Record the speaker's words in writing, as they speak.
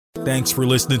Thanks for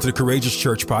listening to the Courageous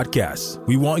Church podcast.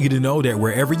 We want you to know that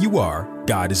wherever you are,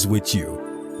 God is with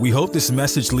you. We hope this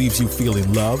message leaves you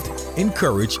feeling loved,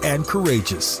 encouraged, and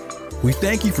courageous. We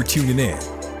thank you for tuning in.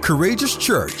 Courageous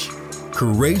Church,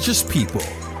 courageous people.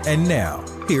 And now,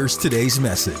 here's today's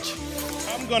message.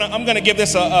 I'm gonna give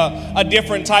this a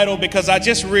different title because I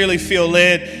just really feel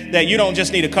led that you don't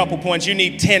just need a couple points, you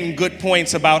need 10 good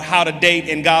points about how to date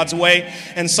in God's way.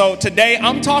 And so today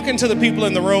I'm talking to the people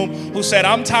in the room who said,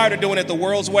 I'm tired of doing it the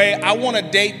world's way. I want to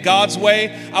date God's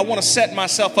way. I want to set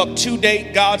myself up to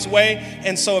date God's way.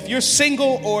 And so if you're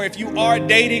single or if you are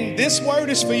dating, this word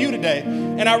is for you today.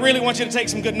 And I really want you to take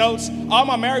some good notes. All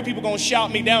my married people going to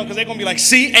shout me down because they're going to be like,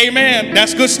 see, amen.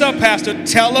 That's good stuff, Pastor.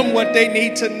 Tell them what they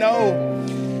need to know.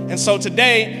 And so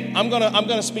today, I'm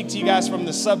gonna speak to you guys from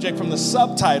the subject, from the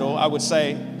subtitle, I would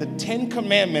say, the 10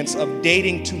 Commandments of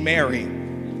Dating to Marry.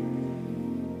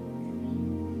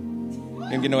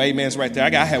 Didn't get no amens right there.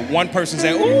 I had one person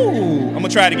say, ooh, I'm gonna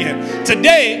try it again.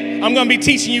 Today, I'm gonna be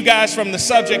teaching you guys from the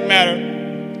subject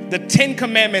matter, the 10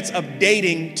 Commandments of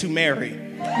Dating to Marry.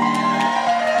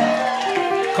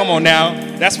 Come on now,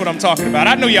 that's what I'm talking about.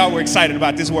 I know y'all were excited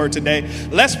about this word today.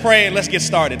 Let's pray and let's get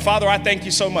started. Father, I thank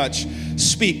you so much.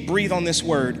 Speak, breathe on this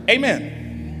word.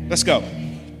 Amen. Let's go.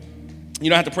 You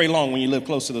don't have to pray long when you live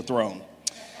close to the throne.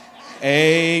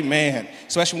 Amen.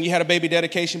 Especially when you had a baby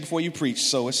dedication before you preach,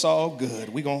 so it's all good.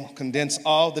 We're going to condense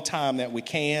all the time that we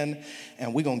can,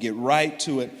 and we're going to get right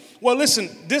to it. Well, listen,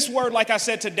 this word, like I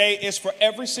said today, is for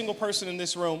every single person in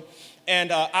this room.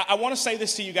 And I want to say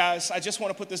this to you guys. I just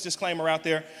want to put this disclaimer out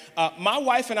there. My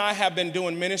wife and I have been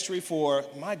doing ministry for,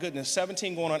 my goodness,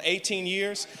 17 going on 18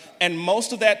 years. And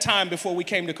most of that time before we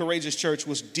came to Courageous Church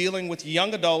was dealing with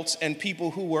young adults and people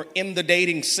who were in the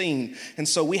dating scene. And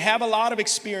so we have a lot of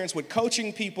experience with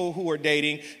coaching people who are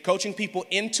dating, coaching people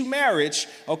into marriage,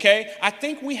 okay? I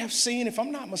think we have seen, if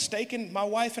I'm not mistaken, my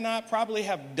wife and I probably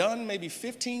have done maybe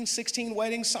 15, 16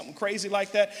 weddings, something crazy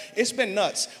like that. It's been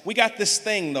nuts. We got this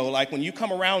thing, though, like when you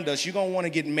come around us, you're going to want to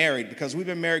get married because we've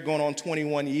been married going on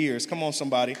 21 years. Come on,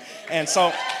 somebody. And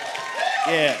so,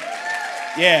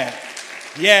 yeah.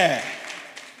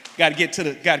 Got to get to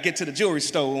the jewelry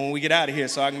store when we get out of here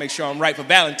so I can make sure I'm right for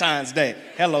Valentine's Day.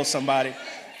 Hello, somebody.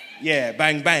 Yeah,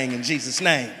 bang, bang in Jesus'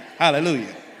 name.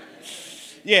 Hallelujah.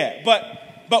 Yeah,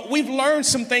 but we've learned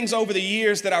some things over the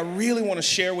years that I really want to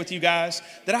share with you guys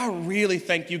that I really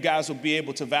think you guys will be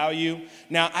able to value.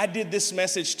 Now, I did this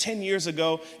message 10 years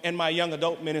ago in my young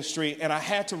adult ministry, and I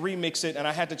had to remix it, and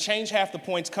I had to change half the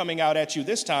points coming out at you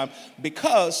this time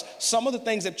because some of the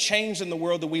things have changed in the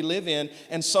world that we live in,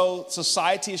 and so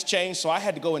society has changed, so I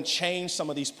had to go and change some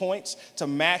of these points to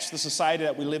match the society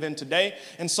that we live in today.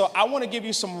 And so I want to give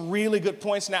you some really good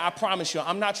points. Now, I promise you,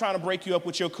 I'm not trying to break you up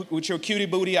with your cutie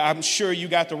booty. I'm sure you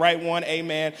got the right one.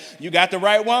 Amen. You got the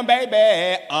right one, baby.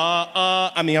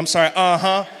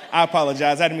 I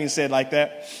apologize. I didn't mean to say it like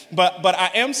that. But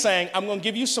I am saying I'm going to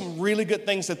give you some really good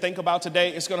things to think about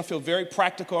today. It's going to feel very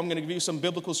practical. I'm going to give you some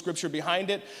biblical scripture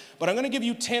behind it. But I'm going to give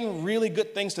you 10 really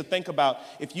good things to think about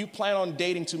if you plan on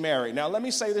dating to marry. Now, let me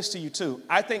say this to you, too.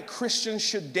 I think Christians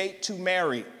should date to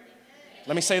marry.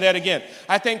 Let me say that again.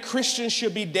 I think Christians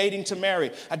should be dating to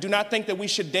marry. I do not think that we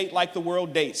should date like the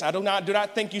world dates. I do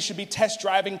not think you should be test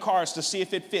driving cars to see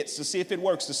if it fits, to see if it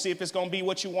works, to see if it's going to be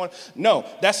what you want. No,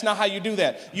 that's not how you do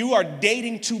that. You are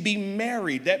dating to be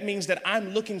married. That means that I'm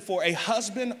looking for a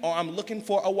husband or I'm looking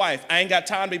for a wife. I ain't got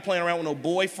time to be playing around with no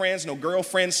boyfriends, no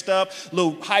girlfriend stuff,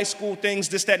 little high school things,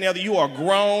 this, that, and the other. You are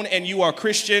grown and you are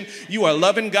Christian. You are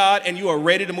loving God and you are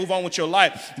ready to move on with your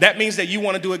life. That means that you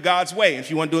want to do it God's way.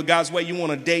 If you want to do it God's way, you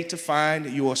want to date to find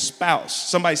your spouse.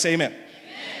 Somebody say amen.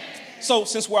 So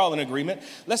since we're all in agreement,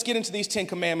 let's get into these 10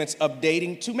 commandments of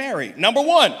dating to marry. Number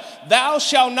 1, thou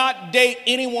shalt not date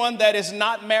anyone that is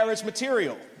not marriage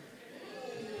material.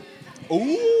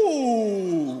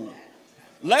 Ooh.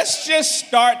 Let's just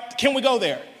start. Can we go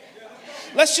there?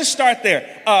 Let's just start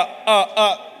there.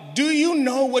 Do you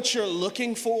know what you're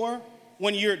looking for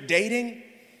when you're dating?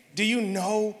 Do you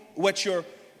know what your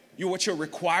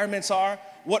requirements are?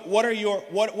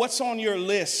 What's on your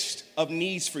list of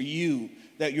needs for you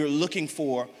that you're looking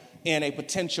for in a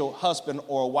potential husband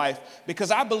or a wife?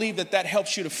 Because I believe that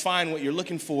helps you to find what you're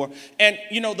looking for. And,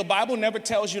 you know, the Bible never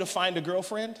tells you to find a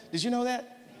girlfriend. Did you know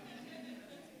that?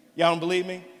 Y'all don't believe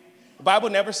me? The Bible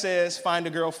never says find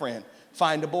a girlfriend,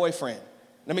 find a boyfriend.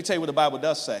 Let me tell you what the Bible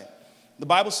does say. The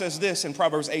Bible says this in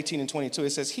Proverbs 18 and 22.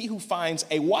 It says, he who finds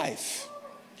a wife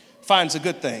finds a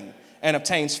good thing and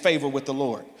obtains favor with the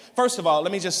Lord. First of all,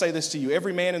 let me just say this to you.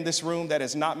 Every man in this room that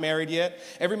is not married yet,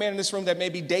 every man in this room that may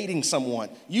be dating someone,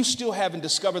 you still haven't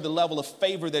discovered the level of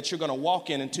favor that you're going to walk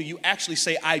in until you actually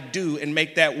say, I do, and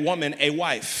make that woman a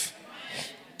wife.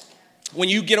 When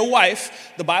you get a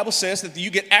wife, the Bible says that you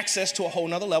get access to a whole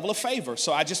nother level of favor.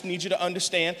 So I just need you to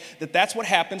understand that that's what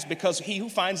happens, because he who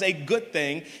finds a good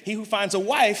thing, he who finds a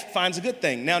wife finds a good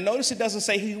thing. Now notice it doesn't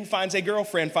say he who finds a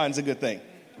girlfriend finds a good thing.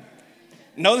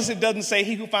 Notice it doesn't say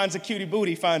he who finds a cutie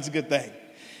booty finds a good thing.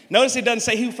 Notice it doesn't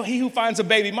say he who finds a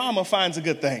baby mama finds a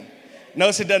good thing.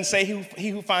 Notice it doesn't say he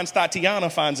who finds Tatiana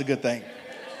finds a good thing.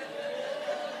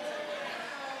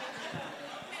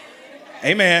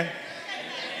 Amen.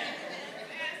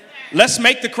 Let's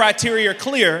make the criteria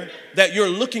clear that you're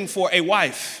looking for a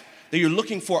wife, that you're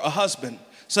looking for a husband.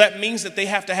 So that means that they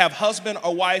have to have husband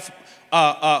or wife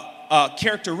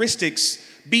characteristics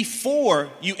before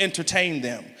you entertain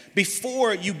them,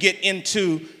 before you get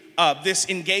into this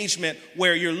engagement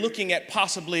where you're looking at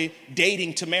possibly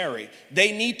dating to marry.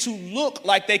 They need to look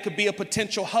like they could be a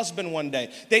potential husband one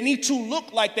day. They need to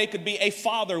look like they could be a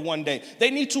father one day. They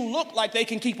need to look like they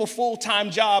can keep a full-time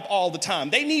job all the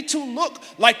time. They need to look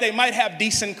like they might have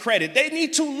decent credit. They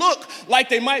need to look like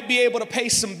they might be able to pay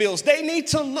some bills. They need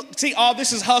to look, see, all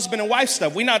this is husband and wife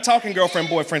stuff. We're not talking girlfriend,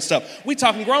 boyfriend stuff. We're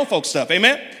talking grown folk stuff,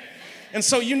 amen? And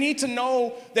so you need to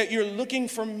know that you're looking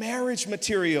for marriage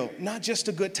material, not just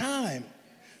a good time.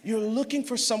 You're looking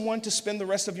for someone to spend the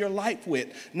rest of your life with,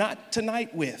 not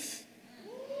tonight with.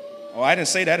 Oh, I didn't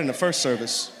say that in the first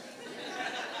service.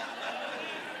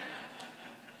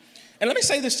 And let me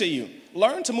say this to you.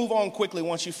 Learn to move on quickly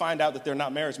once you find out that they're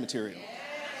not marriage material.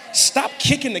 Stop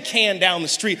kicking the can down the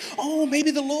street. Oh,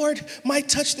 maybe the Lord might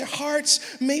touch their hearts.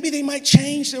 Maybe they might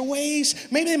change their ways.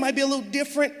 Maybe they might be a little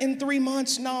different in 3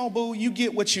 months. No, boo, you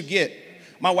get what you get.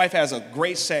 My wife has a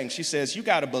great saying. She says, you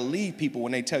got to believe people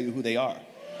when they tell you who they are.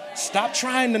 Stop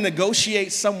trying to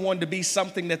negotiate someone to be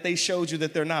something that they showed you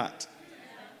that they're not.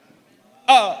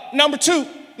 Number 2,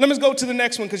 let me go to the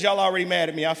next one because y'all already mad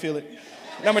at me. I feel it.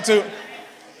 Number 2,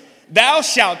 thou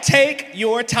shalt take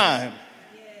your time.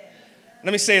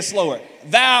 Let me say it slower.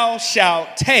 Thou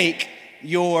shalt take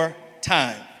your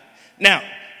time. Now,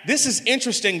 this is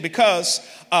interesting because,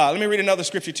 let me read another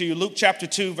scripture to you. Luke chapter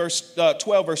 2, verse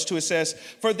 12, verse 2, it says,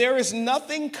 for there is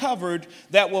nothing covered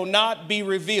that will not be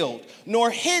revealed,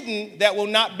 nor hidden that will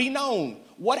not be known.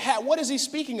 What is he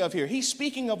speaking of here? He's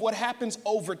speaking of what happens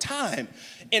over time.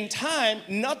 In time,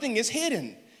 nothing is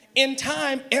hidden. In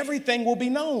time, everything will be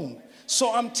known.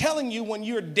 So I'm telling you, when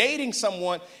you're dating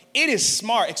someone, it is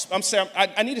smart. I'm saying,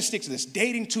 I need to stick to this.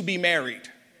 Dating to be married.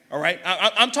 All right.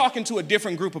 I'm talking to a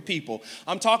different group of people.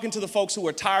 I'm talking to the folks who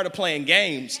are tired of playing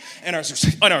games and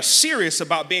are serious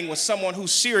about being with someone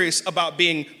who's serious about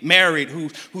being married,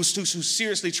 who's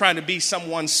seriously trying to be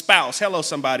someone's spouse. Hello,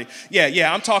 somebody.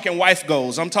 Yeah. I'm talking wife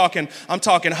goals. I'm talking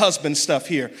husband stuff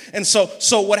here. And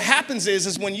so what happens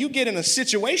is when you get in a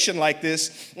situation like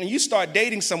this and you start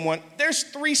dating someone, there's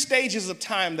 3 stages of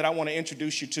time that I want to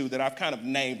introduce you to that I've kind of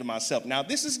named myself. Now,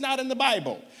 this is not in the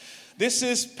Bible. This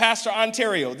is Pastor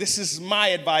Ontario. This is my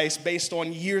advice based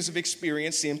on years of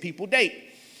experience seeing people date.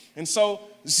 And so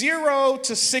 0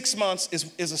 to 6 months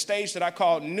is a stage that I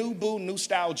call new boo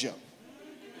nostalgia.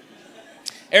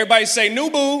 Everybody say new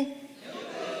boo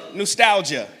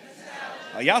nostalgia.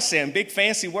 Oh, y'all saying big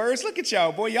fancy words. Look at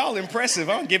y'all, boy. Y'all impressive.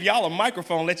 I'm going to give y'all a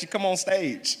microphone, let you come on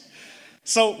stage.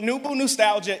 So new boo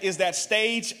nostalgia is that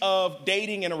stage of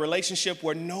dating in a relationship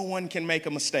where no one can make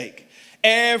a mistake.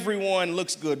 Everyone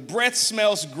looks good. Breath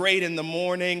smells great in the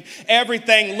morning.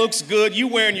 Everything looks good. You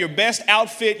wearing your best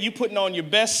outfit. You putting on your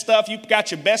best stuff. You got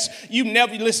your best. You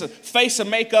never listen. Face of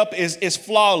makeup is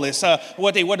flawless.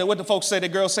 What the folks say? The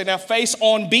girls say now. Face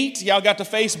on beat. Y'all got the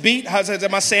face beat.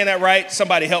 Am I saying that right?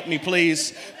 Somebody help me,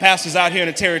 please. Pastor's out here in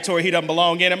the territory he doesn't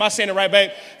belong in. Am I saying it right,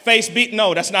 babe? Face beat?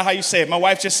 No, that's not how you say it. My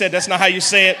wife just said that's not how you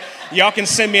say it. Y'all can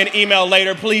send me an email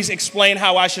later. Please explain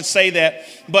how I should say that.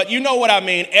 But you know what I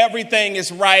mean. Everything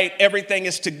is right. Everything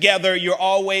is together. You're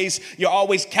always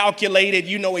calculated.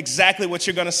 You know exactly what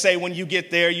you're going to say when you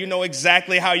get there. You know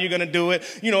exactly how you're going to do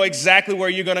it. You know exactly where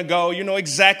you're going to go. You know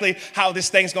exactly how this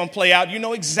thing's going to play out. You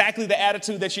know exactly the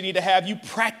attitude that you need to have. You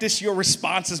practice your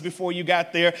responses before you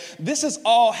got there. This is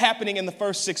all happening in the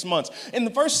first 6 months. In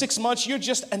the first 6 months, you're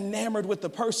just enamored with the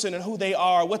person and who they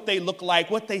are, what they look like,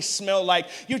 what they smell like.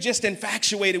 You're just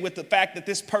infatuated with the fact that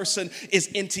this person is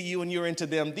into you and you're into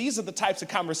them. These are the types of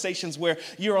conversations where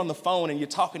you're on the phone and you're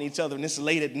talking to each other and it's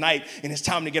late at night and it's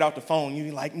time to get off the phone.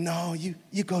 You're like, no,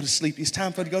 you go to sleep. It's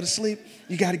time for you to go to sleep.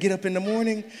 You got to get up in the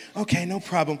morning. Okay, no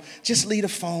problem. Just leave the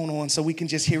phone on so we can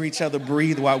just hear each other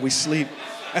breathe while we sleep.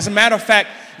 As a matter of fact,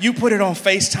 You put it on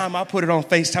FaceTime, I put it on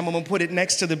FaceTime. I'm gonna put it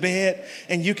next to the bed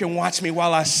and you can watch me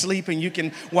while I sleep and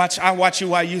I watch you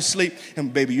while you sleep.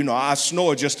 And baby, you know, I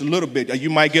snore just a little bit. You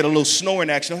might get a little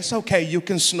snoring action. It's okay, you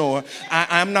can snore.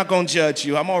 I'm not gonna judge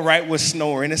you. I'm all right with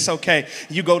snoring, it's okay.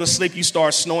 You go to sleep, you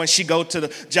start snoring. She go to the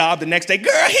job the next day.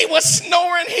 Girl, he was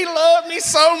snoring, he loved me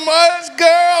so much, girl,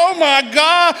 oh my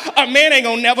God. A man ain't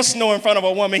gonna never snore in front of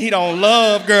a woman he don't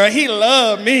love, girl. He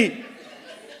loved me.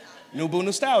 New boo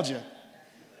nostalgia.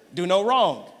 Do no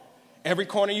wrong. Every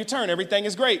corner you turn, everything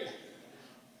is great.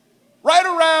 Right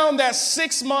around that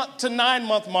 6 month to 9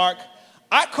 month mark,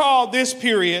 I call this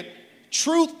period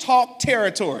truth talk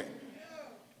territory.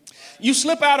 You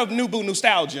slip out of new boo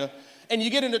nostalgia and you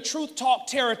get into truth talk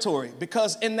territory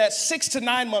because in that 6 to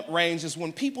 9 month range is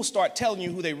when people start telling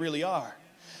you who they really are.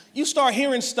 You start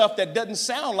hearing stuff that doesn't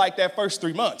sound like that first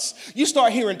 3 months. You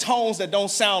start hearing tones that don't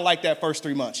sound like that first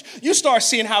 3 months. You start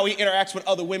seeing how he interacts with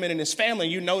other women in his family.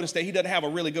 You notice that he doesn't have a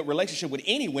really good relationship with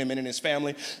any women in his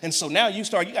family. And so now you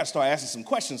got to start asking some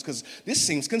questions because this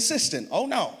seems consistent. Oh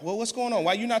no, well, what's going on?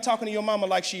 Why you not talking to your mama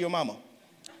like she your mama?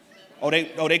 Oh,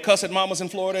 they cuss at mamas in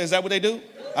Florida? Is that what they do?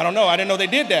 I don't know. I didn't know they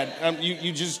did that.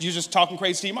 You just talking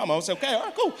crazy to your mama. I was like, okay, all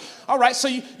right, cool. All right, so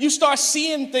you start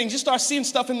seeing things. You start seeing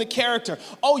stuff in the character.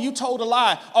 Oh, you told a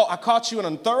lie. Oh, I caught you in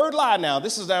a third lie now.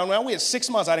 This is now we had 6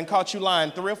 months. I didn't caught you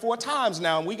lying 3 or 4 times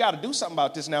now, and we got to do something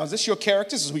about this now. Is this your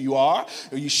character? This is who you are?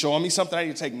 Are you showing me something I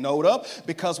need to take note of?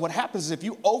 Because what happens is if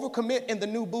you overcommit in the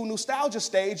new boo nostalgia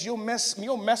stage, you'll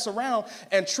mess around,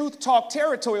 and truth talk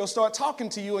territory will start talking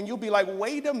to you, and you'll be like,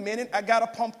 wait a minute, I got to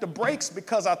pump the brakes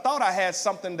because I thought I had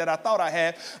something that I thought I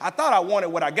had. I thought I wanted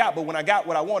what I got, but when I got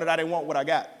what I wanted, I didn't want what I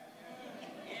got.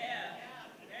 Yeah,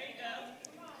 there you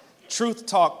go. Truth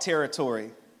talk territory,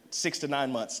 6 to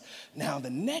 9 months. Now, the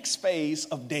next phase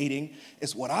of dating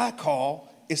is what I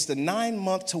call, it's the 9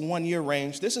 month to 1 year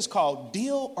range. This is called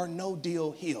deal or no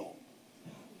deal heal.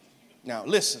 Now,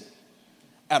 listen,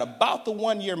 at about the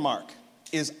 1 year mark,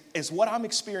 is what I'm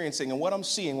experiencing and what I'm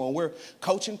seeing when we're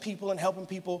coaching people and helping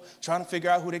people, trying to figure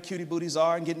out who their cutie booties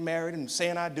are and getting married and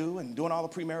saying I do and doing all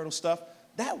the premarital stuff.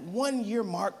 That 1 year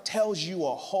mark tells you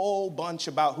a whole bunch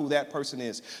about who that person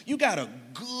is. You got a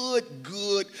good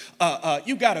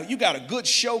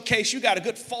showcase. You got a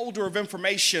good folder of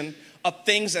information of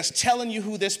things that's telling you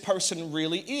who this person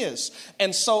really is.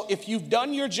 And so if you've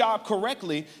done your job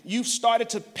correctly, you've started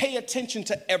to pay attention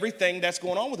to everything that's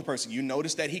going on with the person. You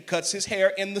notice that he cuts his hair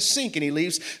in the sink and he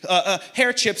leaves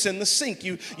hair chips in the sink.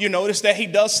 You notice that he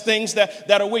does things that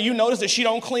are weird. You notice that she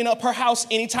don't clean up her house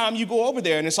anytime you go over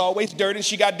there and it's always dirty and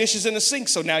she got dishes in the sink.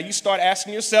 So now you start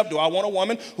asking yourself, do I want a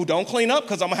woman who don't clean up?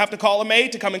 Because I'm gonna have to call a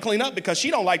maid to come and clean up because she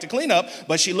don't like to clean up,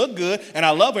 but she look good and I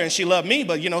love her and she love me.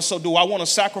 But so do I want to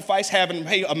sacrifice having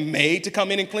pay a maid to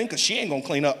come in and clean? Because she ain't gonna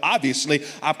clean up. Obviously,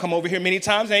 I've come over here many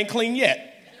times, I ain't clean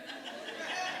yet.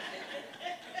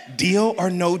 Deal or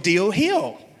no deal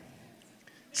heal.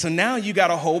 So now you got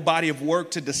a whole body of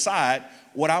work to decide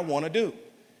what I want to do.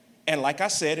 And like I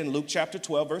said in Luke chapter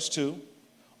 12, verse 2,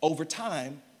 over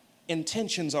time,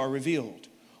 intentions are revealed.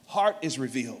 Heart is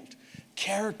revealed.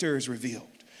 Character is revealed.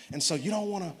 And so you don't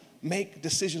want to make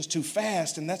decisions too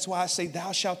fast. And that's why I say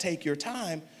thou shalt take your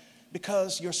time,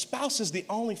 because your spouse is the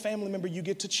only family member you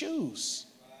get to choose.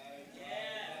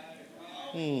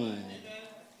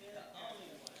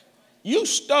 You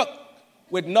stuck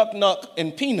with Nuck Nuck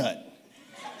and Peanut.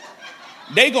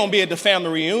 They gonna be at the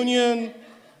family reunion.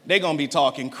 They gonna be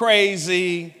talking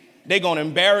crazy. They gonna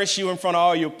embarrass you in front of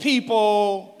all your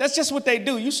people. That's just what they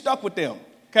do. You stuck with them,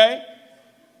 okay?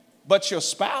 But your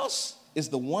spouse is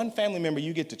the one family member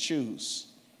you get to choose.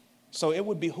 So it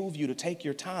would behoove you to take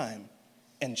your time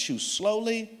and choose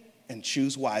slowly and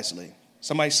choose wisely.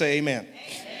 Somebody say amen.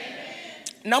 Amen.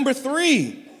 Number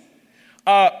 3,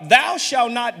 thou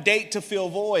shalt not date to fill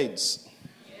voids.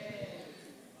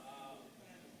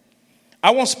 I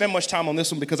won't spend much time on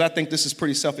this one because I think this is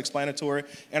pretty self-explanatory.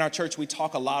 In our church, we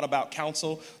talk a lot about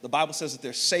counsel. The Bible says that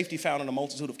there's safety found in a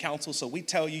multitude of counsel. So we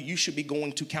tell you should be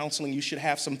going to counseling. You should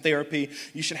have some therapy.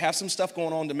 You should have some stuff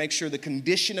going on to make sure the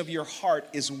condition of your heart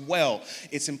is well.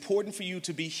 It's important for you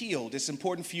to be healed. It's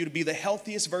important for you to be the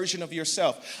healthiest version of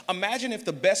yourself. Imagine if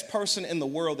the best person in the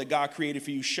world that God created for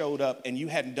you showed up and you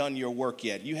hadn't done your work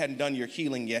yet. You hadn't done your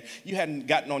healing yet. You hadn't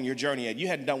gotten on your journey yet. You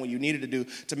hadn't done what you needed to do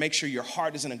to make sure your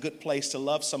heart is in a good place to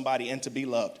love somebody and to be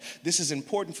loved. This is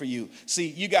important for you. See,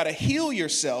 you got to heal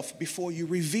yourself before you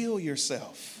reveal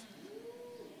yourself.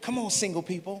 Come on, single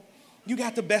people. You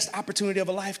got the best opportunity of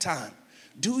a lifetime.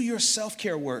 Do your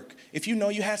self-care work. If you know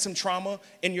you had some trauma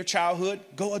in your childhood,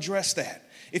 go address that.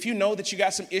 If you know that you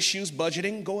got some issues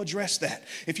budgeting, go address that.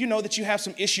 If you know that you have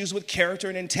some issues with character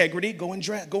and integrity, go and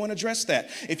address that.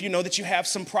 If you know that you have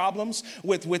some problems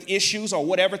with issues or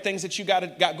whatever things that you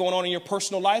got going on in your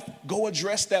personal life, go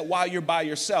address that while you're by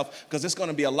yourself, because it's going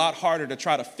to be a lot harder to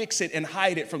try to fix it and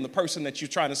hide it from the person that you're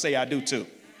trying to say I do to.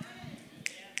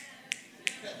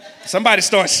 Somebody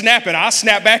starts snapping, I'll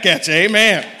snap back at you.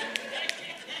 Amen.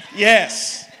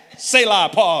 Yes. Selah,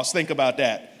 pause, think about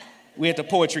that. We're at the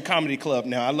Poetry Comedy Club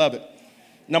now. I love it.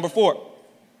 Number 4,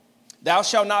 thou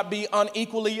shalt not be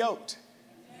unequally yoked.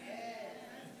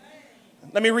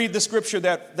 Let me read the scripture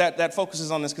that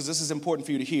focuses on this, because this is important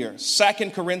for you to hear. 2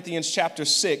 Corinthians chapter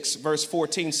 6, verse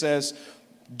 14 says,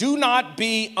 do not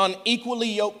be unequally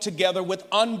yoked together with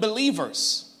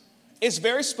unbelievers. It's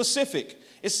very specific.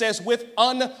 It says with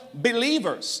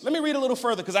unbelievers. Let me read a little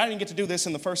further, because I didn't get to do this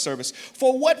in the first service.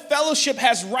 For what fellowship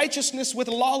has righteousness with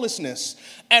lawlessness?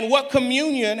 And what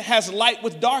communion has light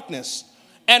with darkness?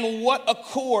 And what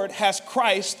accord has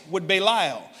Christ with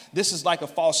Belial? This is like a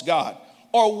false god.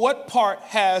 Or what part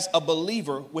has a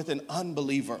believer with an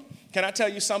unbeliever? Can I tell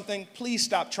you something? Please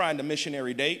stop trying to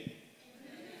missionary date.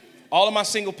 All of my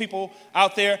single people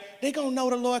out there, they gonna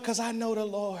know the Lord because I know the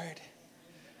Lord.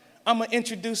 I'm going to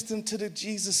introduce them to the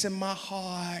Jesus in my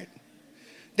heart.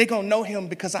 They're going to know him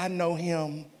because I know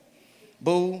him.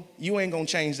 Boo, you ain't going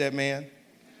to change that man.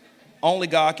 Only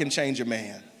God can change a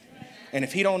man. And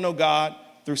if he don't know God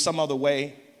through some other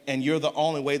way, and you're the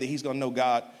only way that he's going to know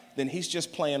God, then he's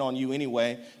just playing on you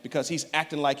anyway, because he's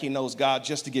acting like he knows God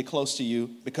just to get close to you.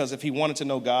 Because if he wanted to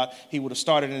know God, he would have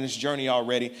started in his journey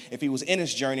already. If he was in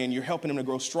his journey and you're helping him to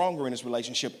grow stronger in his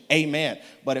relationship, amen.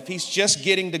 But if he's just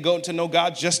getting to go to know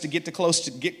God just to get close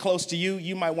to you,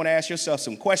 you might want to ask yourself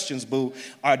some questions, boo.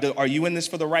 Are you in this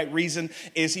for the right reason?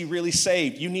 Is he really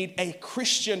saved? You need a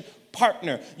Christian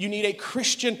partner. You need a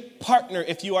Christian partner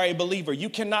if you are a believer. You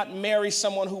cannot marry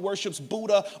someone who worships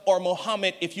Buddha or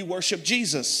Muhammad if you worship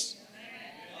Jesus.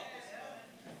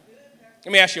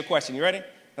 Let me ask you a question. You ready?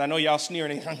 I know y'all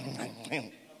sneering.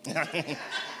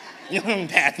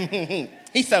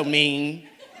 He's so mean.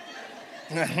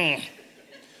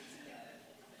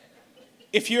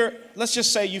 Let's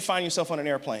just say you find yourself on an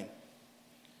airplane.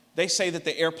 They say that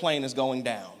the airplane is going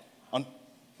down.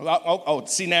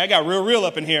 See, now I got real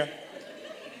up in here.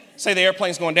 Say the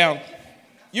airplane's going down.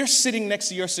 You're sitting next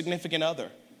to your significant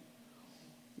other.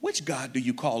 Which God do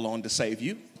you call on to save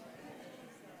you?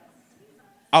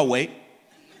 I'll wait.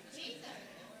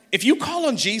 If you call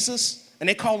on Jesus and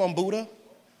they call on Buddha,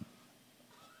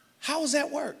 how does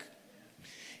that work?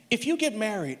 If you get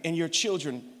married and your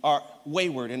children are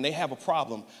wayward and they have a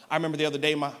problem. I remember the other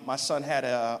day my son had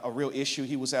a real issue.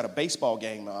 He was at a baseball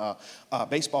game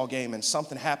and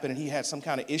something happened and he had some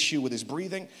kind of issue with his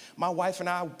breathing. My wife and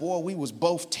I, we was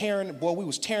tearing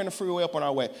the freeway up on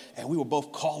our way. And we were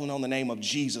both calling on the name of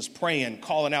Jesus, praying,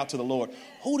 calling out to the Lord.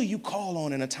 Who do you call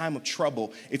on in a time of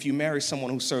trouble if you marry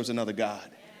someone who serves another God?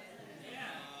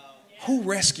 Who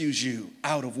rescues you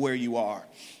out of where you are?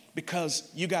 Because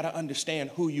you got to understand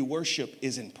who you worship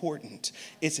is important.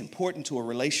 It's important to a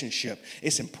relationship.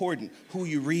 It's important who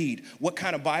you read. What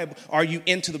kind of Bible are you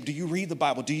into? Do you read the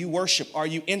Bible? Do you worship? Are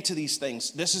you into these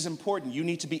things? This is important. You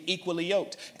need to be equally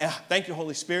yoked. Thank you,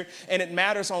 Holy Spirit. And it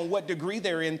matters on what degree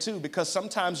they're in too, because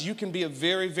sometimes you can be a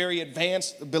very, very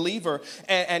advanced believer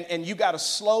and you got to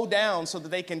slow down so that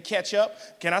they can catch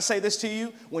up. Can I say this to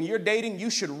you? When you're dating, you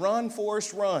should run,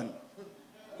 Forrest, run.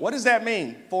 What does that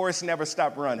mean? Forrest never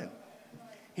stopped running.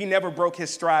 He never broke his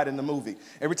stride in the movie.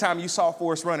 Every time you saw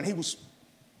Forrest running, he was,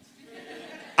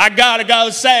 I gotta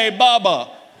go say Bubba.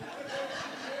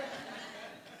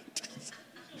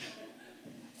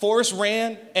 Forrest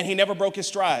ran and he never broke his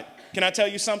stride. Can I tell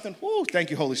you something? Woo, thank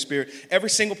you, Holy Spirit.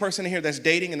 Every single person in here that's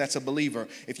dating and that's a believer,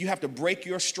 if you have to break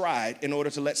your stride in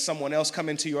order to let someone else come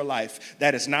into your life,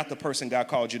 that is not the person God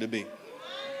called you to be.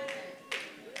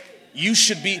 You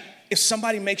should be. If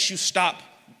somebody makes you stop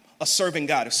serving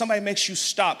God, if somebody makes you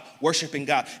stop worshiping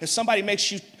God, if somebody makes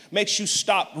you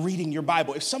stop reading your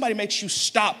Bible, if somebody makes you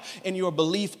stop in your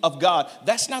belief of God,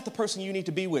 that's not the person you need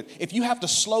to be with. If you have to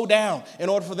slow down in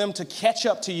order for them to catch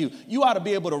up to you, you ought to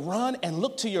be able to run and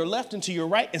look to your left and to your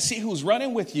right and see who's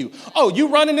running with you. Oh, you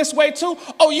running this way too?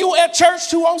 Oh, you at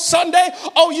church too on Sunday?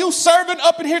 Oh, you serving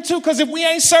up in here too? Because if we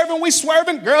ain't serving, we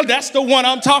swerving. Girl, that's the one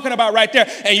I'm talking about right there.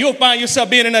 And you'll find yourself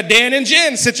being in a Dan and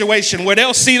Jen situation where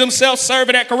they'll see themselves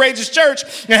serving at Courageous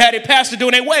Church and had a pastor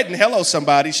doing a wedding. Hello,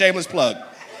 somebody. Shameless plug.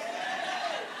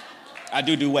 I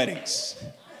do weddings.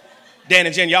 Dan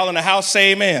and Jen, y'all in the house,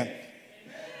 say amen.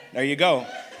 There you go.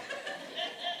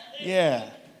 Yeah.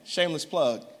 Shameless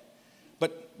plug.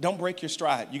 But don't break your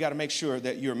stride. You got to make sure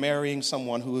that you're marrying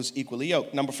someone who is equally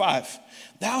yoked. Number 5,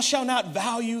 thou shalt not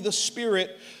value the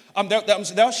spirit.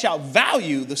 Thou shalt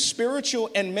value the spiritual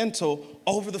and mental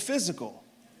over the physical.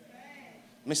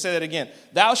 Let me say that again.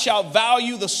 Thou shalt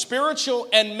value the spiritual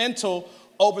and mental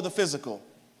over the physical.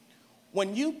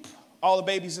 When you, all the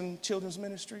babies in children's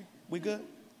ministry, we good?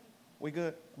 We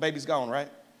good? Baby's gone, right?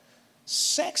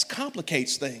 Sex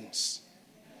complicates things.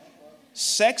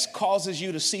 Sex causes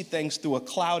you to see things through a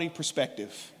cloudy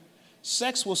perspective.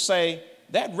 Sex will say,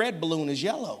 that red balloon is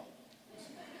yellow.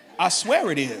 I swear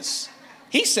it is.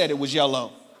 He said it was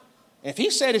yellow. If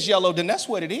he said it's yellow, then that's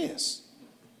what it is.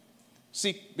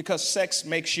 See, because sex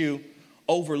makes you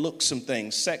overlook some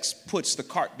things. Sex puts the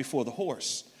cart before the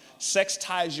horse. Sex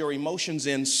ties your emotions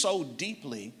in so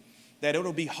deeply that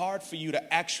it'll be hard for you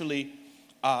to actually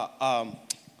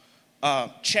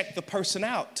check the person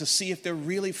out to see if they're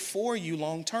really for you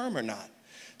long term or not.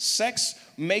 Sex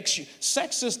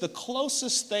is the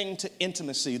closest thing to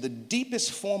intimacy, the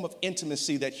deepest form of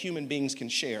intimacy that human beings can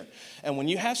share. And when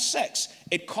you have sex,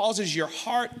 it causes your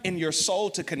heart and your soul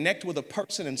to connect with a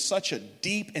person in such a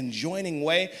deep and joining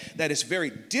way that it's very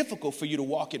difficult for you to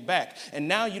walk it back. And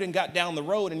now you done got down the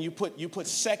road and you put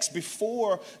sex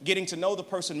before getting to know the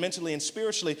person mentally and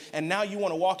spiritually, and now you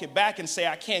want to walk it back and say,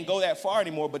 I can't go that far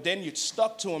anymore, but then you're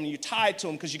stuck to them and you're tied to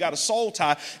them because you got a soul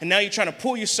tie, and now you're trying to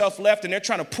pull yourself left and they're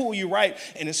trying to pull you right,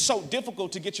 and it's so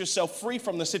difficult to get yourself free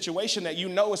from the situation that you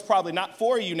know is probably not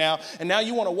for you now, and now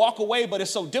you want to walk away, but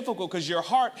it's so difficult because your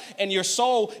heart and your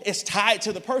soul is tied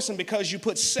to the person because you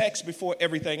put sex before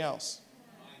everything else.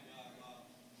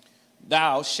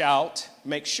 Thou shalt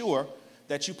make sure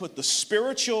that you put the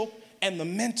spiritual and the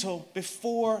mental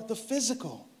before the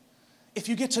physical. If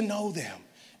you get to know them,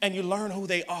 and you learn who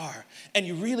they are, and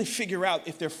you really figure out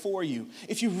if they're for you,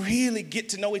 if you really get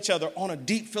to know each other on a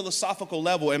deep philosophical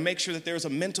level and make sure that there's a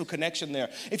mental connection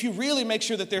there, if you really make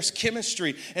sure that there's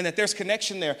chemistry and that there's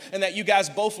connection there, and that you guys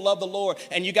both love the Lord,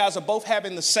 and you guys are both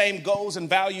having the same goals and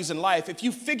values in life, if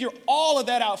you figure all of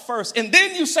that out first, and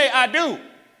then you say, I do,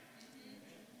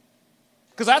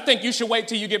 because I think you should wait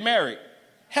till you get married.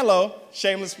 Hello,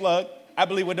 shameless plug. I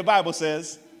believe what the Bible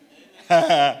says.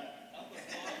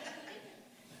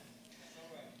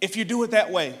 If you do it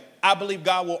that way, I believe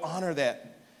God will honor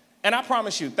that. And I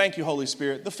promise you, thank you, Holy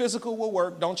Spirit, the physical will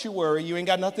work. Don't you worry. You ain't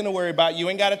got nothing to worry about. You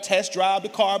ain't got to test drive the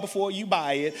car before you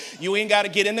buy it. You ain't got to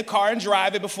get in the car and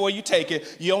drive it before you take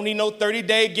it. You don't need no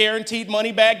 30-day guaranteed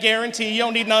money-back guarantee. You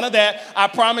don't need none of that. I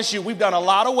promise you, we've done a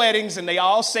lot of weddings, and they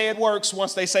all say it works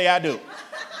once they say I do.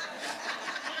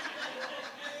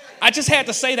 I just had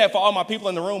to say that for all my people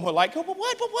in the room who are like, oh, but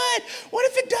what? What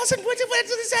if it doesn't? What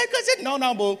if it?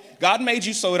 No, boo. God made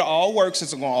you so it all works.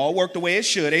 It's going to all work the way it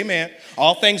should. Amen.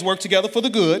 All things work together for the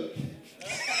good.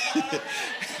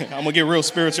 I'm going to get real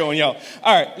spiritual on y'all.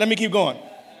 All right, let me keep going.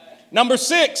 Number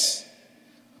 6.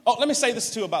 Oh, let me say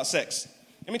this too about sex.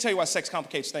 Let me tell you why sex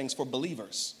complicates things for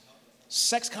believers.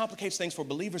 Sex complicates things for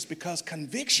believers because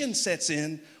conviction sets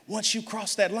in once you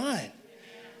cross that line.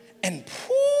 And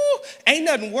ain't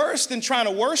nothing worse than trying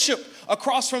to worship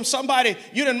across from somebody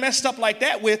you done messed up like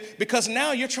that with, because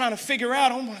now you're trying to figure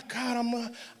out, oh my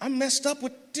God, I'm messed up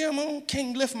with them. I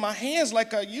can't lift my hands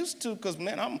like I used to because,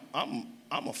 man, I'm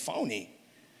a phony.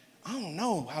 I don't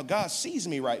know how God sees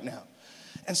me right now.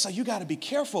 And so you got to be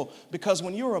careful, because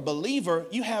when you're a believer,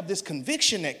 you have this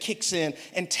conviction that kicks in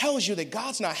and tells you that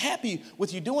God's not happy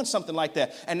with you doing something like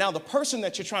that. And now the person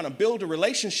that you're trying to build a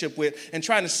relationship with and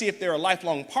trying to see if they're a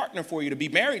lifelong partner for you to be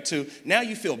married to, now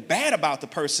you feel bad about the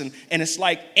person. And it's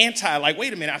like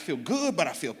wait a minute, I feel good, but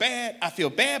I feel bad. I feel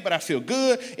bad, but I feel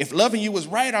good. If loving you was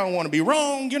right, I don't want to be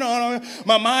wrong. You know,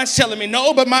 my mind's telling me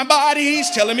no, but my body's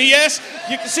telling me yes.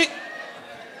 You can see.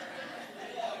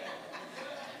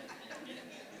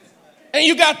 And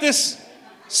you got this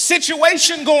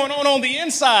situation going on the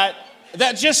inside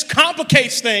that just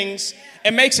complicates things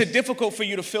and makes it difficult for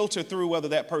you to filter through whether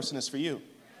that person is for you.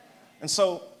 And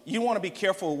so you want to be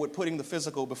careful with putting the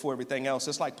physical before everything else.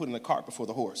 It's like putting the cart before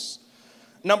the horse.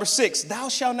 Number 6, thou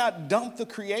shalt not dump the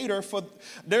creator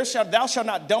thou shalt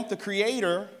not dump the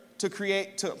creator to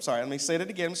create to, sorry, let me say that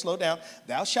again, slow down.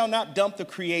 Thou shalt not dump the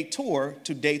creator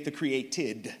to date the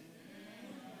created.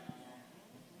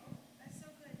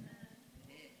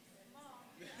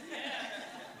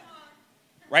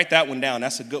 Write that one down.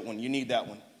 That's a good one. You need that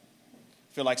one.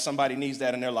 I feel like somebody needs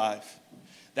that in their life.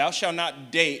 Thou shalt not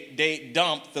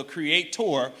dump the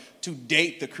creator to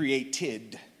date the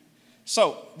created.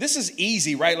 So this is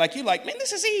easy, right? Like you're like, man,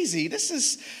 this is easy. This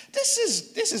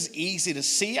is easy to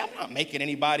see. I'm not making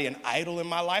anybody an idol in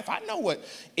my life. I know what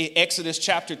Exodus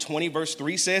chapter 20 verse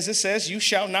 3 says. It says, you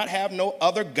shall not have no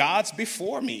other gods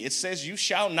before me. It says, you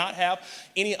shall not have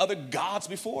any other gods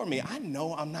before me. I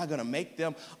know I'm not going to make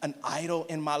them an idol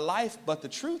in my life. But the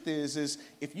truth is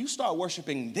if you start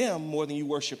worshiping them more than you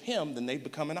worship him, then they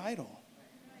become an idol.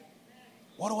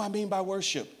 What do I mean by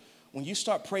worship? When you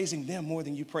start praising them more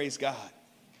than you praise God.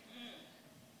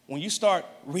 When you start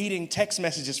reading text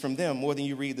messages from them more than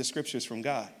you read the scriptures from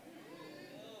God.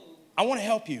 I want to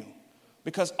help you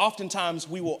because oftentimes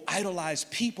we will idolize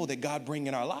people that God bring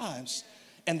in our lives,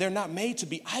 and they're not made to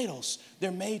be idols.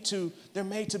 They're made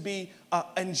to be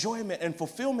enjoyment and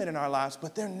fulfillment in our lives,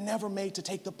 but they're never made to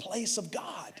take the place of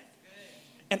God.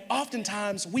 And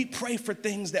oftentimes we pray for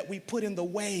things that we put in the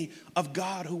way of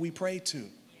God who we pray to.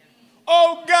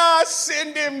 Oh, God,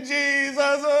 send him, Jesus.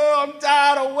 Oh, I'm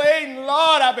tired of waiting.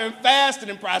 Lord, I've been fasting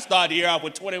and praying. I started the year off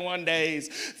with 21 days,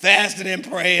 fasting and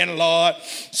praying, Lord.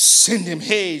 Send him.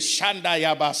 Hey,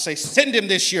 Shandayabase. Send him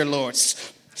this year, Lord.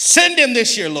 Send him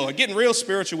this year, Lord. Getting real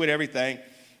spiritual with everything.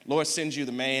 Lord sends you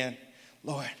the man.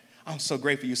 Lord, I'm so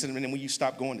grateful you sent him. And then when you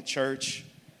stop going to church,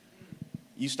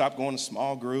 you stop going to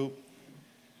small group,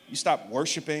 you stop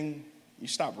worshiping, you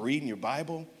stop reading your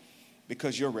Bible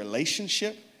because your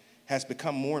relationship has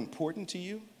become more important to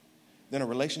you than a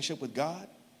relationship with God.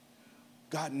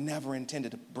 God never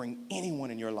intended to bring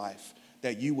anyone in your life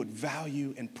that you would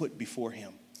value and put before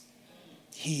him.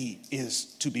 He is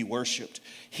to be worshiped.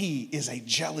 He is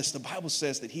the Bible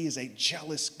says that he is a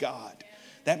jealous God.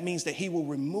 That means that he will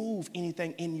remove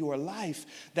anything in your life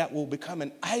that will become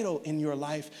an idol in your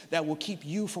life that will keep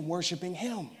you from worshiping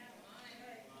him.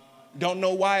 Don't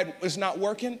know why it's not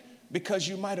working? Because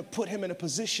you might have put him in a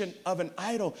position of an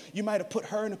idol. You might have put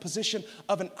her in a position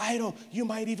of an idol. You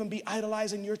might even be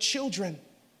idolizing your children.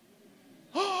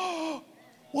 Oh,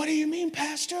 what do you mean,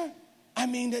 Pastor? I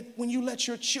mean that when you let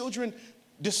your children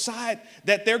decide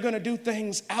that they're going to do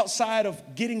things outside of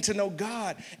getting to know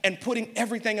God and putting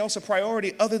everything else a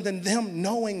priority other than them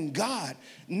knowing God.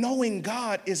 Knowing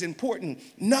God is important.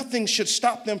 Nothing should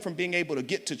stop them from being able to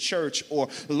get to church or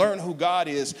learn who God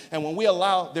is. And when we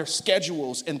allow their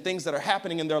schedules and things that are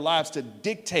happening in their lives to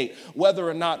dictate whether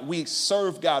or not we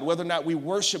serve God, whether or not we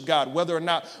worship God, whether or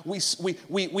not we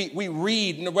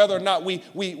read, and whether or not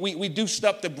we do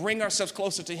stuff to bring ourselves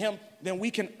closer to him, then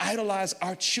we can idolize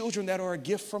our children that are a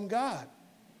gift from God.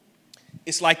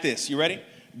 It's like this. You ready?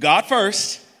 God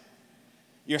first,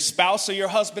 your spouse or your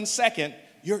husband second,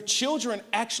 your children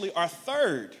actually are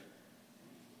third.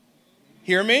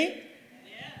 Hear me? Yeah.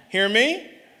 Hear me?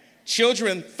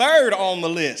 Children third on the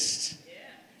list. Yeah.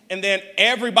 And then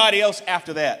everybody else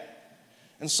after that.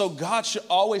 And so God should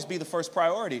always be the first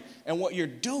priority. And what you're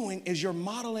doing is you're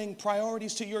modeling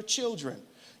priorities to your children.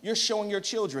 You're showing your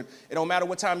children, it don't matter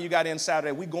what time you got in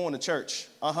Saturday, we going to church.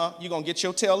 You're going to get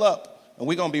your tail up, and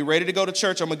we're going to be ready to go to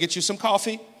church. I'm going to get you some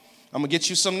coffee. I'm going to get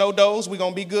you some no-dos. We're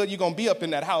going to be good. You're going to be up in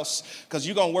that house because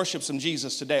you're going to worship some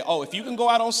Jesus today. Oh, if you can go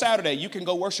out on Saturday, you can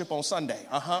go worship on Sunday.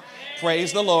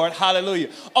 Praise the Lord.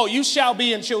 Hallelujah. Oh, you shall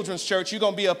be in children's church. You're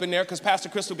going to be up in there because Pastor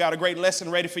Crystal got a great lesson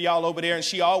ready for y'all over there, and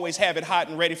she always have it hot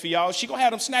and ready for y'all. She going to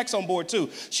have them snacks on board, too.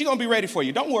 She going to be ready for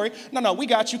you. Don't worry. No, we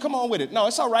got you. Come on with it. No,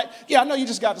 it's all right. Yeah, I know you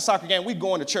just got the soccer game. We're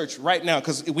going to church right now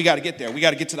because we got to get there. We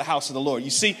got to get to the house of the Lord.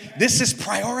 You see, this is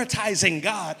prioritizing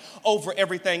God over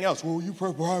everything else. Well, you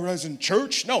prioritizing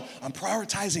church? No, I'm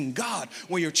prioritizing God,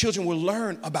 where your children will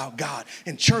learn about God.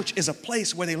 And church is a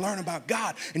place where they learn about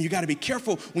God. And you got to be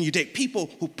careful when you date people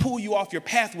who pull you off your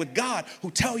path with God, who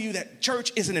tell you that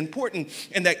church isn't important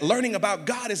and that learning about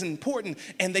God isn't important,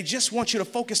 and they just want you to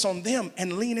focus on them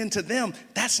and lean into them.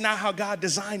 That's not how God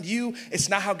designed you. It's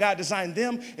not how God designed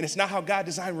them, and it's not how God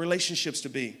designed relationships to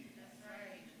be.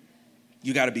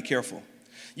 You got to be careful.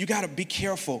 You got to be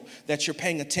careful that you're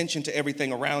paying attention to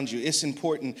everything around you. It's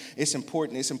important. It's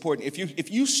important. It's important. If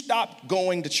you stop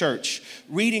going to church,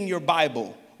 reading your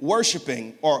Bible,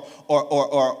 worshiping, or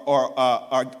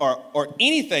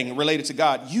anything related to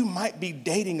God, you might be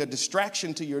dating a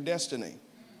distraction to your destiny.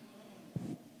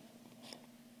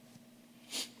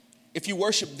 If you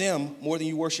worship them more than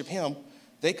you worship him,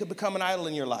 they could become an idol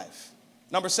in your life.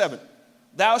 Number 7,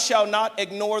 thou shalt not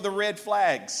ignore the red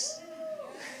flags.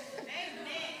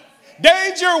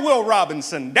 Danger, Will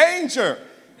Robinson, danger.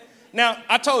 Now,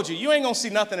 I told you, you ain't going to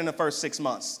see nothing in the first 6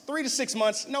 months. 3 to 6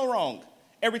 months, no wrong.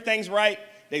 Everything's right.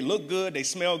 They look good. They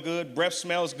smell good. Breath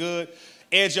smells good.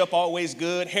 Edge up always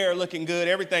good. Hair looking good.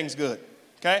 Everything's good.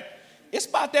 Okay? It's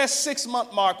about that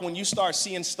 6-month mark when you start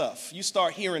seeing stuff. You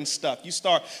start hearing stuff. You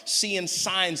start seeing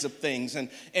signs of things. And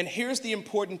here's the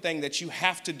important thing that you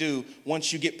have to do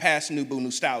once you get past New Boo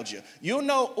nostalgia. You'll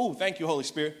know, oh, thank you, Holy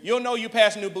Spirit. You'll know you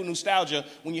passed New Boo nostalgia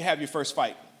when you have your first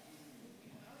fight.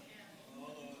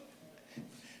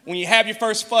 When you have your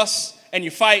first fuss and you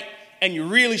fight and you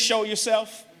really show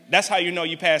yourself, that's how you know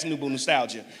you passed New Boo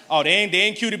nostalgia. Oh, they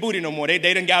ain't cutie booty no more. They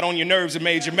done got on your nerves and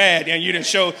made you mad. And you done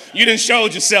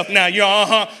showed yourself now.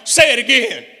 You're say it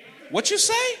again. What you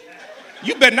say?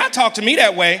 You better not talk to me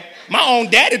that way. My own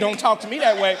daddy don't talk to me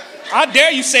that way. I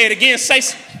dare you say it again.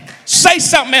 Say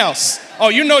something else. Oh,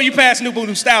 you know you passed New Boo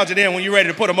nostalgia then when you're ready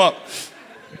to put them up.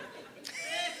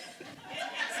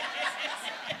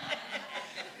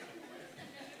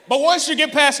 But once you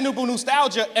get past New Boo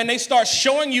nostalgia and they start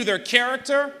showing you their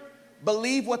character,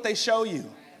 believe what they show you.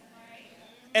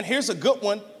 And here's a good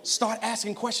one. Start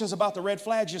asking questions about the red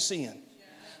flags you're seeing.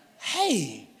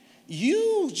 Hey,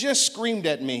 you just screamed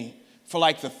at me for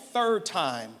like the 3rd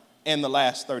time in the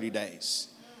last 30 days.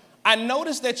 I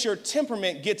noticed that your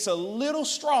temperament gets a little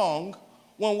strong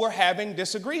when we're having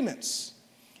disagreements.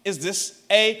 Is this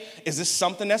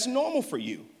something that's normal for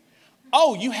you?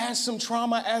 Oh, you had some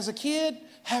trauma as a kid?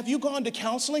 Have you gone to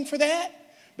counseling for that?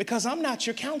 Because I'm not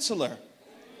your counselor.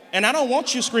 And I don't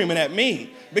want you screaming at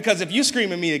me. Because if you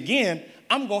scream at me again,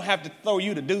 I'm going to have to throw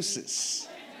you the deuces.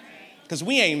 Because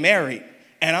we ain't married.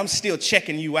 And I'm still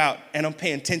checking you out. And I'm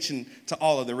paying attention to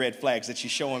all of the red flags that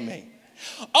you're showing me.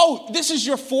 Oh, this is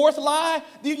your 4th lie?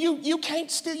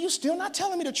 You still not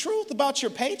telling me the truth about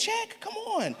your paycheck? Come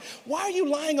on. Why are you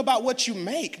lying about what you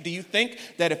make? Do you think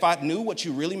that if I knew what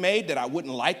you really made that I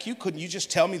wouldn't like you? Couldn't you just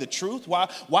tell me the truth? Why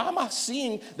am I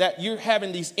seeing that you're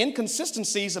having these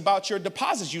inconsistencies about your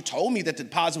deposits? You told me that the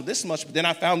deposit was this much, but then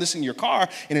I found this in your car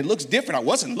and it looks different. I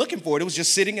wasn't looking for it. It was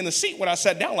just sitting in the seat when I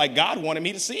sat down like God wanted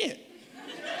me to see it.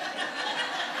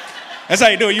 That's how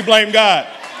you do it. You blame God.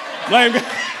 Blame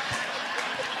God.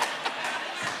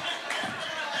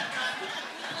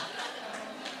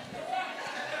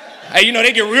 Hey,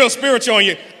 they get real spiritual on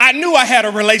you. I knew I had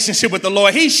a relationship with the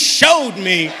Lord. He showed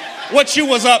me what you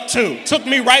was up to. Took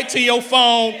me right to your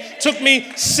phone, took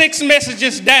me 6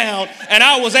 messages down, and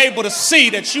I was able to see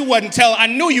that you wasn't telling. I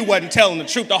knew you wasn't telling the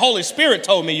truth. The Holy Spirit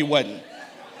told me you wasn't.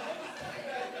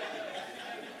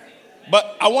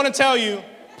 But I want to tell you,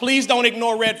 please don't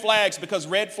ignore red flags because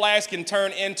red flags can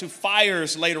turn into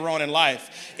fires later on in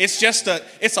life.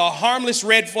 It's a harmless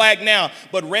red flag now,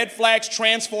 but red flags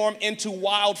transform into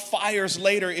wildfires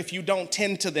later if you don't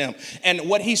tend to them. And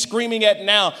what he's screaming at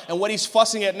now and what he's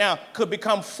fussing at now could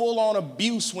become full-on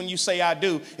abuse when you say I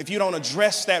do if you don't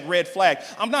address that red flag.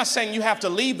 I'm not saying you have to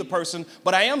leave the person,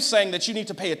 but I am saying that you need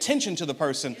to pay attention to the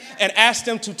person and ask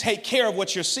them to take care of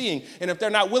what you're seeing. And if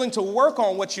they're not willing to work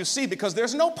on what you see, because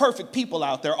there's no perfect people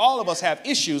out there. All of us have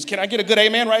issues. Can I get a good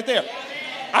amen right there?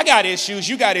 I got issues.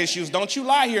 You got issues. Don't you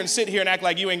lie here and sit here and act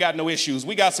like you ain't got no issues.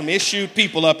 We got some issued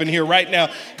people up in here right now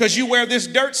because you wear this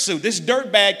dirt suit. This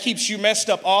dirt bag keeps you messed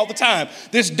up all the time.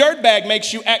 This dirt bag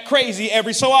makes you act crazy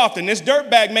every so often. This dirt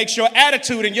bag makes your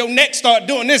attitude and your neck start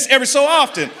doing this every so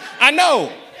often. I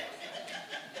know.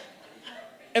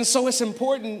 And so it's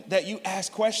important that you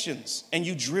ask questions and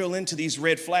you drill into these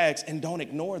red flags and don't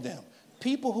ignore them.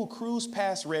 People who cruise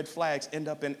past red flags end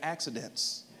up in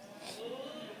accidents.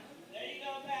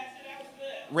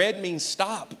 Red means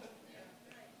stop.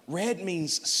 Red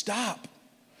means stop.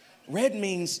 Red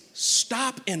means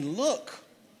stop and look.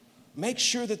 Make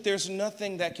sure that there's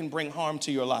nothing that can bring harm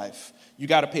to your life. You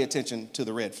got to pay attention to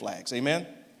the red flags. Amen?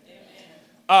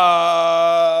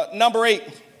 Number 8.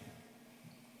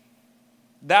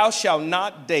 Thou shalt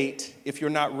not date if you're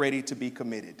not ready to be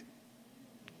committed.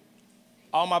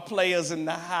 All my players in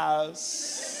the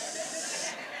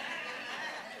house.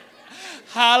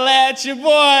 Holla at your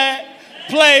boy.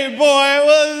 Playboy,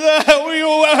 what's up?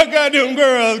 I got them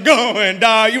girls going,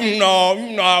 dog. You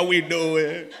know how we do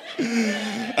it.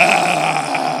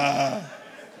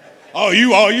 Oh,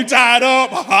 you tied up?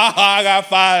 I got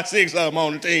 5, 6 of them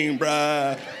on the team,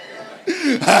 bruh.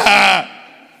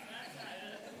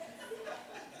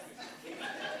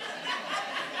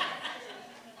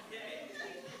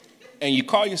 And you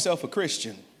call yourself a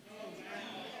Christian,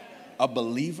 a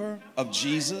believer of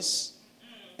Jesus,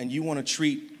 and you want to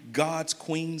treat God's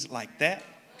queens like that?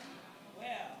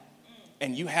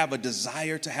 And you have a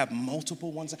desire to have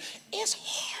multiple ones? It's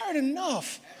hard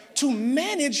enough to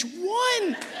manage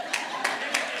one.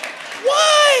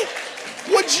 Why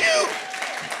would you?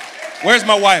 Where's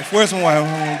my wife? Where's my wife?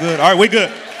 Oh, good. All right, we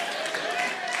good.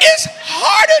 It's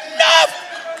hard enough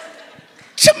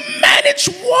to manage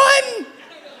one.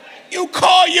 You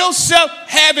call yourself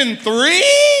having 3?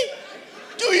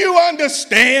 you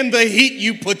understand the heat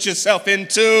you put yourself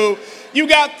into? You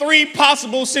got 3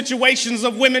 possible situations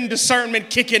of women discernment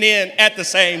kicking in at the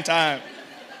same time.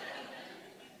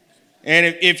 And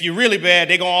if you're really bad,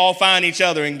 they're going to all find each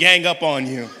other and gang up on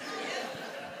you.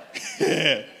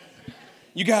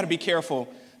 You got to be careful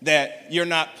that you're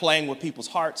not playing with people's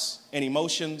hearts and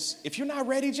emotions. If you're not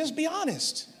ready, just be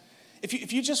honest.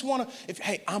 If you just want to,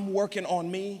 hey, I'm working on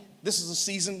me. This is a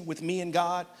season with me and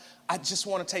God. I just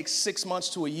want to take 6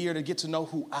 months to a year to get to know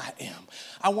who I am.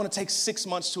 I want to take 6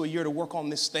 months to a year to work on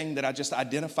this thing that I just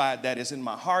identified that is in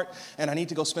my heart. And I need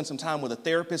to go spend some time with a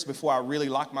therapist before I really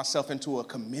lock myself into a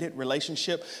committed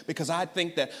relationship, because I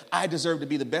think that I deserve to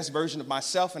be the best version of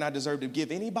myself, and I deserve to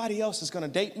give anybody else that's going to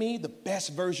date me the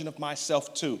best version of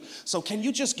myself too. So can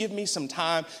you just give me some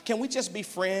time? Can we just be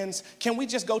friends? Can we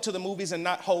just go to the movies and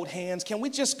not hold hands? Can we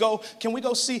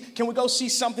go see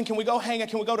something? Can we go hang out?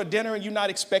 Can we go to dinner and you not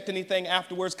expect anything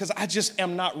afterwards? Because I just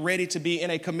am not ready to be in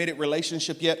a committed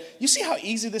relationship yet. You see how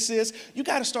easy this is? You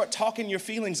got to start talking your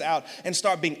feelings out and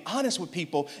start being honest with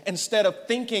people instead of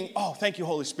thinking, oh, thank you,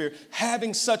 Holy Spirit,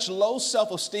 having such low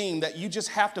self-esteem that you just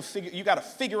have to you got to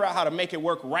figure out how to make it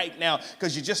work right now,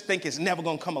 because you just think it's never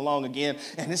going to come along again.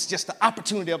 And it's just the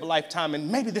opportunity of a lifetime. And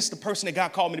maybe this is the person that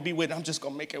God called me to be with. And I'm just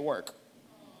going to make it work.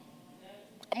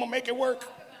 I'm going to make it work.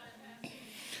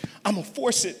 I'm going to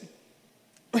force it.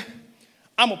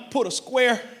 I'm going to put a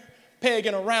square peg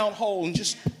in a round hole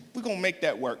and we're going to make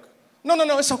that work. No,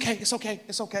 it's okay.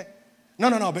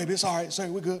 No, baby, it's all right.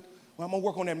 Sorry, we're good. Well, I'm going to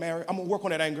work on that marriage. I'm going to work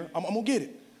on that anger. I'm going to get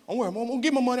it. Don't worry, I'm going to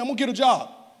get my money. I'm going to get a job.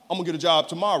 I'm going to get a job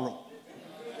tomorrow.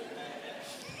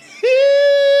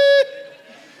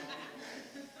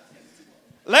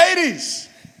 Ladies,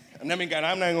 I'm not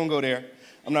going to go there.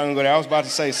 I was about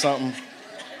to say something.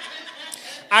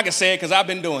 I can say it because I've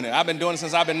been doing it. I've been doing it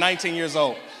since I've been 19 years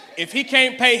old. If he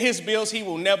can't pay his bills, he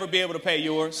will never be able to pay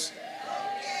yours.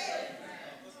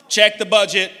 Check the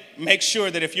budget. Make sure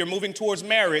that if you're moving towards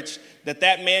marriage,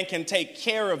 that man can take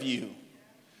care of you.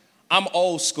 I'm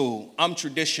old school. I'm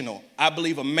traditional. I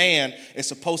believe a man is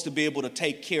supposed to be able to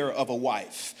take care of a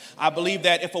wife. I believe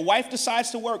that if a wife decides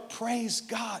to work, praise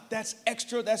God, that's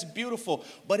extra, that's beautiful.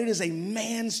 But it is a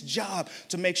man's job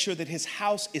to make sure that his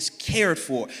house is cared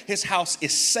for, his house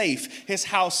is safe, his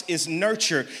house is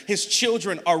nurtured, his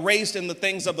children are raised in the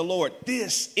things of the Lord.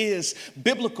 This is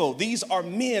biblical. These are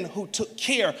men who took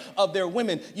care of their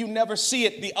women. You never see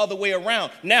it the other way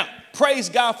around. Now, praise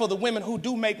God for the women who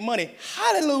do make money.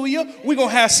 Hallelujah. We're going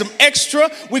to have some extra.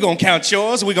 We're going to count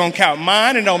yours. We're going to count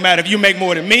mine. It don't matter if you make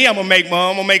more than me. I'm going to make more.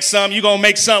 I'm going to make some. You're going to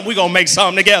make some. We're going to make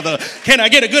some together. Can I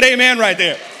get a good amen right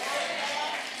there?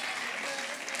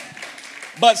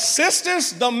 But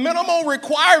sisters, the minimal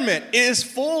requirement is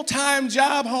full-time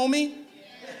job, homie.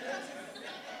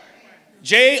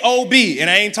 J-O-B. And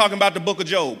I ain't talking about the book of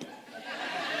Job.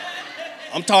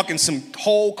 I'm talking some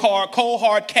cold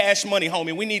hard cash money,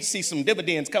 homie. We need to see some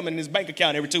dividends coming in this bank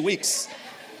account every 2 weeks.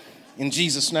 In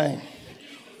Jesus' name.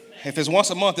 If it's once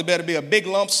a month, it better be a big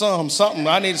lump sum, something.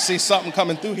 I need to see something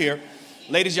coming through here.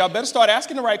 Ladies, y'all better start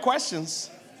asking the right questions.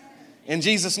 In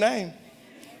Jesus' name.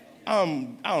 I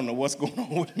don't know what's going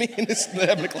on with me in this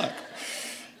 11 o'clock.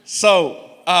 So,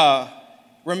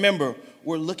 remember,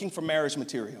 we're looking for marriage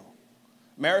material.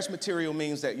 Marriage material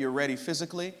means that you're ready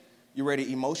physically, you're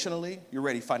ready emotionally, you're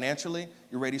ready financially,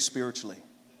 you're ready spiritually.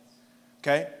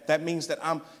 Okay? That means that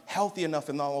I'm healthy enough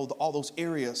in all those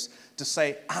areas to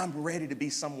say, I'm ready to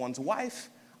be someone's wife.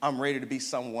 I'm ready to be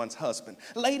someone's husband.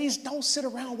 Ladies, don't sit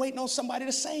around waiting on somebody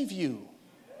to save you.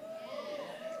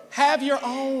 Have your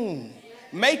own.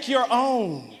 Make your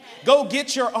own. Go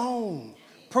get your own.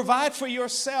 Provide for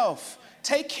yourself.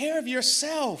 Take care of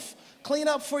yourself. Clean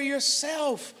up for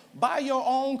yourself. Buy your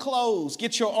own clothes.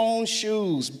 Get your own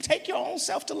shoes. Take your own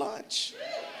self to lunch.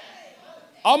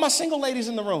 All my single ladies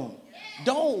in the room,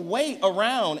 don't wait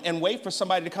around and wait for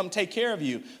somebody to come take care of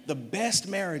you. The best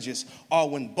marriages are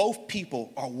when both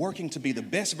people are working to be the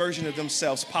best version of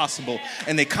themselves possible.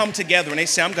 And they come together and they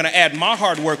say, I'm going to add my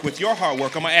hard work with your hard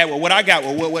work. I'm going to add what I got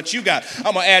with what you got.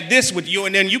 I'm going to add this with you.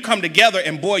 And then you come together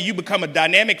and boy, you become a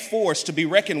dynamic force to be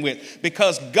reckoned with,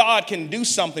 because God can do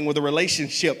something with a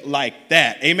relationship like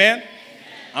that. Amen?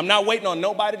 I'm not waiting on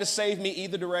nobody to save me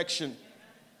either direction.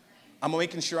 I'm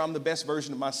making sure I'm the best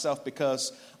version of myself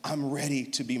because I'm ready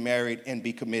to be married and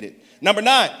be committed. Number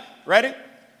 9, ready?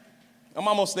 I'm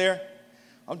almost there.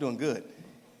 I'm doing good.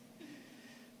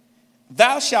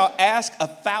 Thou shalt ask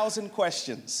 1,000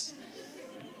 questions.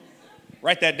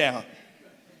 Write that down.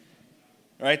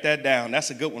 Write that down. That's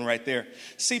a good one right there.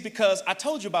 See, because I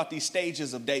told you about these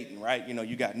stages of dating, right? You know,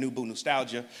 you got new boo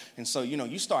nostalgia. And so, you know,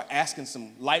 you start asking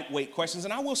some lightweight questions.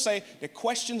 And I will say that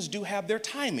questions do have their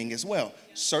timing as well.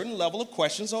 Certain level of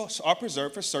questions are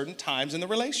preserved for certain times in the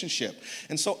relationship.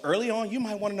 And so early on, you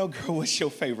might want to know, girl, what's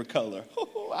your favorite color?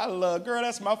 I love, girl,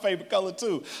 that's my favorite color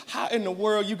too. How in the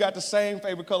world you got the same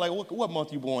favorite color? Like, what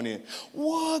month you born in?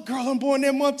 What, girl, I'm born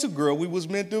that month too. Girl, we was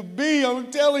meant to be.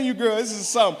 I'm telling you, girl, this is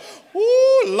something.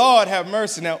 Ooh, Lord have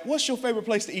mercy. Now, what's your favorite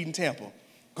place to eat in Tampa?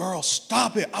 Girl,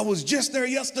 stop it. I was just there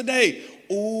yesterday.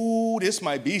 Ooh, this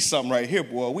might be something right here,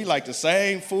 boy. We like the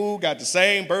same food, got the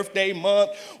same birthday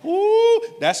month. Ooh,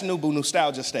 that's new boo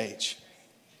nostalgia stage.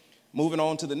 Moving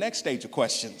on to the next stage of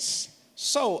questions.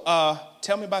 So,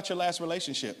 tell me about your last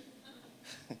relationship.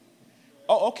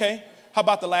 Oh, okay. How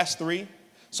about the last 3?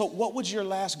 So what would your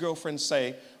last girlfriend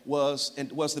say was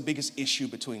the biggest issue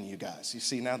between you guys? You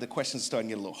see, now the questions are starting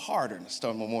to get a little harder and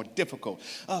starting to get more difficult.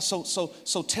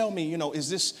 So tell me, you know,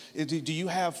 do you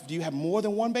have more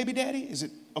than one baby daddy? Is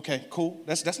it okay? Cool.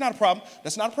 That's not a problem.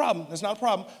 That's not a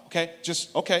problem. Okay,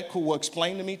 okay, cool. Well,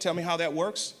 explain to me. Tell me how that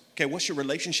works. Okay, what's your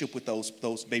relationship with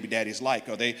those baby daddies like?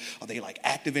 Are they like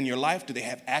active in your life? Do they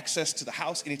have access to the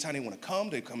house anytime they want to come?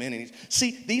 Do they come in and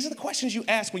see? These are the questions you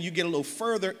ask when you get a little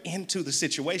further into the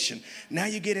situation. Now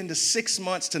you get into 6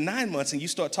 months to 9 months and you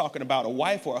start talking about a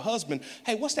wife or a husband.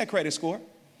 Hey, what's that credit score?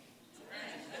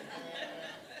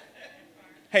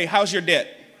 Hey, how's your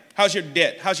debt? How's your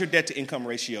debt? How's your debt to income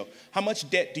ratio? How much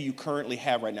debt do you currently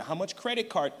have right now? How much credit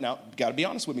card? Now, you got to be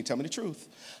honest with me. Tell me the truth.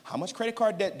 How much credit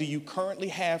card debt do you currently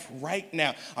have right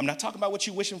now? I'm not talking about what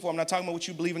you're wishing for. I'm not talking about what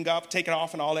you believe in God for taking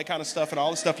off and all that kind of stuff and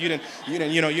all the stuff you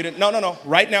didn't. No.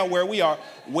 Right now,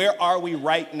 where are we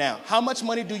right now? How much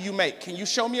money do you make? Can you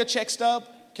show me a check stub?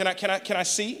 Can I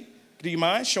see? Do you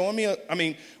mind showing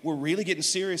me? We're really getting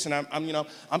serious, and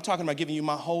I'm talking about giving you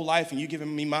my whole life, and you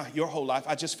giving me your whole life.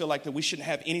 I just feel like that we shouldn't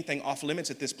have anything off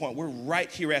limits at this point. We're right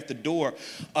here at the door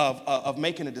of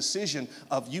making a decision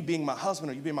of you being my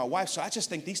husband or you being my wife. So I just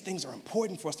think these things are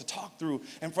important for us to talk through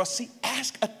and for us to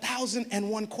ask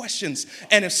 1,001 questions.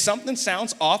 And if something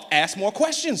sounds off, ask more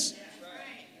questions.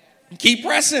 Keep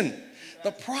pressing.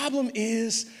 The problem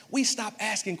is we stop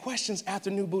asking questions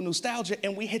after New Boo Nostalgia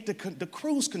and we hit the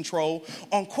cruise control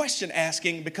on question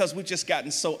asking because we've just gotten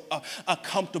so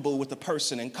comfortable with the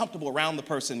person and comfortable around the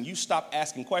person. You stop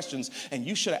asking questions, and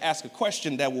you should have asked a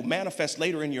question that will manifest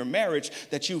later in your marriage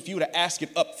that if you would have asked it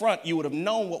up front, you would have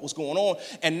known what was going on.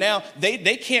 And now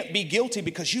they can't be guilty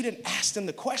because you didn't ask them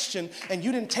the question and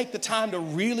you didn't take the time to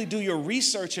really do your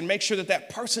research and make sure that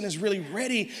person is really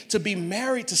ready to be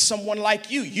married to someone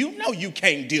like you. You know you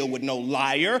can't deal with no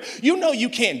liar. You know you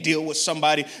can't deal with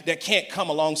somebody that can't come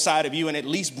alongside of you and at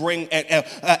least bring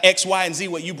X, Y, and Z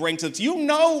what you bring to it. You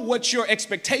know what your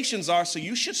expectations are, so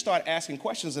you should start asking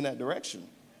questions in that direction.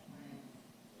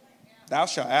 Thou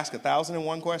shalt ask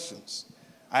 1,001 questions.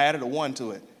 I added a 1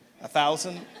 to it.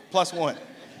 1,000 plus 1.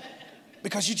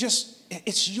 Because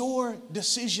it's your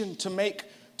decision to make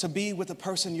to be with the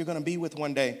person you're going to be with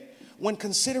one day. When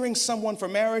considering someone for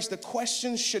marriage, the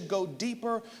questions should go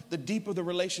deeper, the deeper the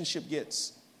relationship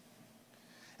gets.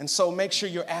 And so make sure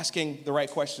you're asking the right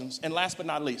questions. And last but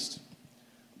not least,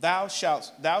 thou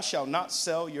shalt not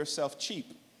sell yourself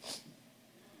cheap.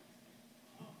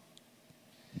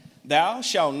 Thou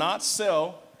shalt not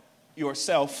sell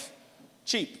yourself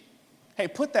cheap. Hey,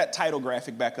 put that title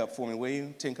graphic back up for me, will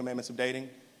you? 10 Commandments of Dating.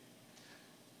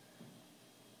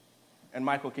 And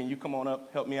Michael, can you come on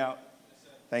up, help me out?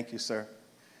 Thank you, sir.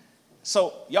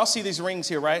 So y'all see these rings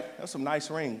here, right? Those are some nice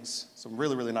rings, some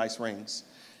really, really nice rings.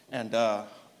 And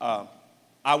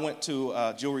I went to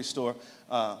a jewelry store.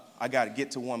 I got to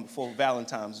get to one before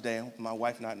Valentine's Day. My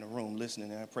wife not in the room listening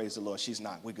there. Praise the Lord. She's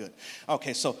not. We're good.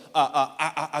 Okay, so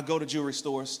I go to jewelry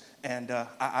stores, and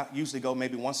I usually go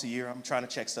maybe once a year. I'm trying to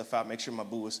check stuff out, make sure my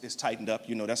boo is tightened up.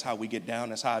 You know, that's how we get down.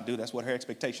 That's how I do. That's what her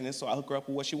expectation is. So I hook her up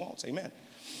with what she wants. Amen.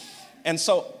 And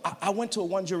so I went to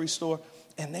one jewelry store,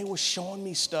 and they were showing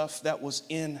me stuff that was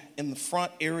in the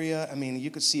front area. I mean,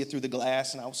 you could see it through the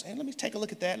glass. And I was saying, let me take a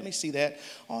look at that. Let me see that.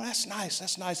 Oh, that's nice.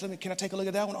 That's nice. Can I take a look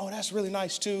at that one? Oh, that's really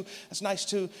nice, too. That's nice,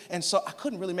 too. And so I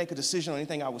couldn't really make a decision on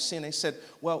anything I was seeing. They said,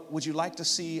 well, would you like to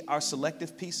see our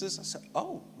selective pieces? I said,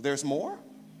 oh, there's more?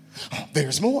 Oh,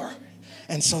 there's more.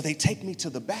 And so they take me to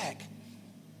the back,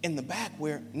 in the back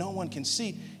where no one can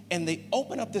see. And they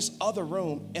open up this other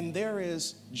room, and there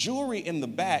is jewelry in the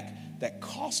back that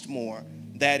cost more,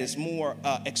 that is more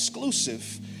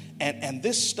exclusive, and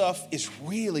this stuff is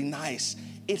really nice.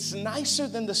 it's nicer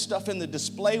than the stuff in the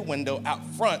display window out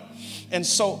front. And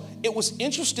so it was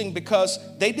interesting because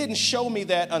they didn't show me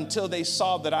that until they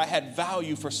saw that I had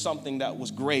value for something that was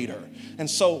greater. And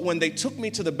so when they took me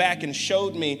to the back and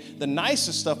showed me the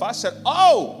nicer stuff, I said,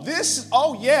 that's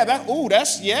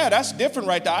different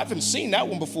right there. I haven't seen that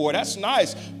one before. That's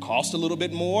nice. Cost a little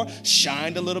bit more,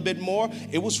 shined a little bit more.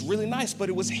 It was really nice, but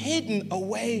it was hidden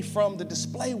away from the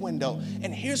display window.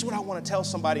 And here's what I want to tell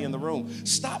somebody in the room.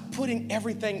 Stop putting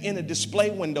everything in a display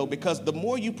window, because the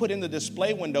more you put in the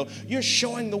display window, you're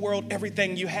showing the world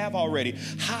everything you have already.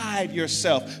 Hide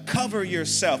yourself, cover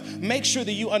yourself. Make sure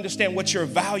that you understand what your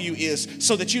value is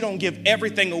so that you don't give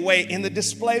everything away in the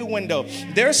display window.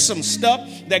 There's some stuff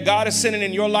that God is sending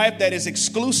in your life that is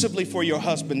exclusively for your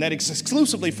husband, that is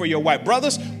exclusively for your wife.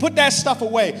 Brothers, put that stuff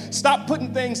away. Stop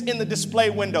putting things in the display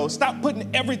window. Stop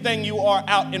putting everything you are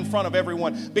out in front of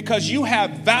everyone, because you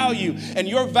have value, and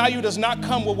your value does not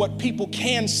come with what people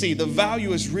can see. The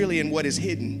value is really in what is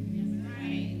hidden.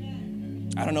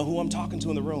 I don't know who I'm talking to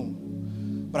in the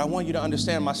room, but I want you to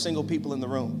understand, my single people in the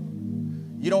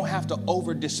room, you don't have to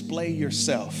over display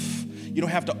yourself. You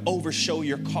don't have to overshow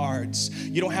your cards.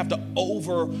 You don't have to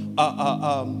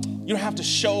you don't have to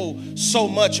show so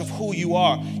much of who you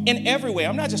are in every way.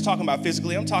 I'm not just talking about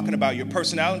physically. I'm talking about your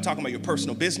personality. I'm talking about your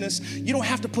personal business. You don't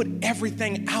have to put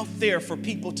everything out there for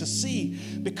people to see,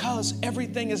 because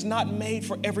everything is not made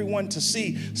for everyone to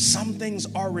see. Some things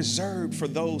are reserved for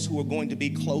those who are going to be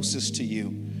closest to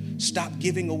you. Stop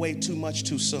giving away too much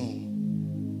too soon.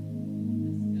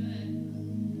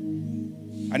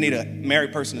 I need a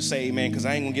married person to say amen, because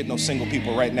I ain't gonna get no single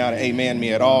people right now to amen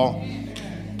me at all.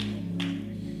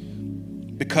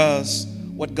 Because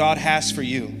what God has for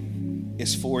you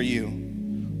is for you.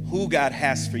 Who God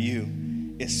has for you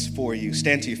is for you.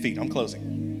 Stand to your feet. I'm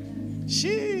closing.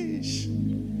 Sheesh.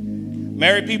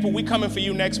 Married people, we coming for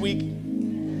you next week.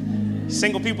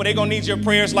 Single people, they gonna need your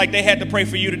prayers like they had to pray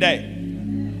for you today.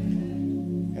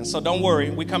 And so don't worry,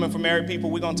 we coming for married people.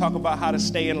 We're going to talk about how to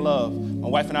stay in love. My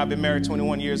wife and I have been married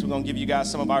 21 years. We're going to give you guys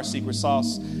some of our secret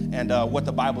sauce and what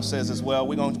the Bible says as well.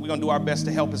 We're going to do our best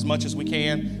to help as much as we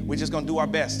can. We're just going to do our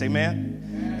best,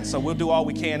 amen? And so we'll do all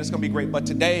we can. It's going to be great. But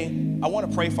today, I want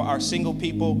to pray for our single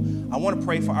people. I want to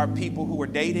pray for our people who are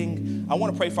dating. I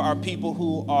want to pray for our people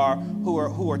who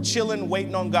are chilling,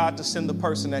 waiting on God to send the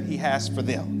person that He has for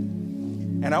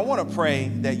them. And I want to pray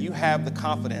that you have the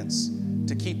confidence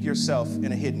to keep yourself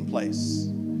in a hidden place.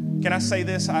 Can I say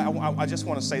this? I just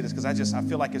want to say this because I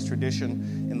feel like it's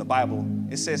tradition in the Bible.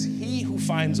 It says, he who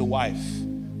finds a wife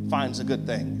finds a good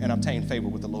thing and obtain favor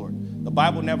with the Lord. The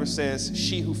Bible never says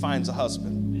she who finds a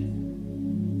husband.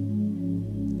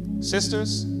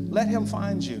 Sisters, let him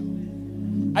find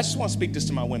you. I just want to speak this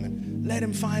to my women. Let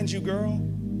him find you, girl.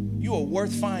 You are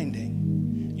worth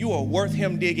finding. You are worth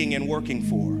him digging and working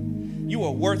for. You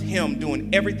are worth him doing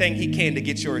everything he can to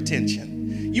get your attention.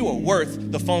 You are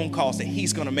worth the phone calls that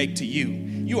he's going to make to you.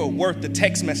 You are worth the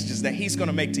text messages that he's going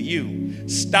to make to you.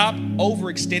 Stop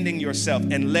overextending yourself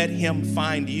and let him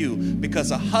find you, because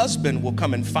a husband will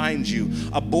come and find you.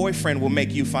 A boyfriend will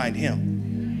make you find him.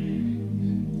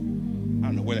 I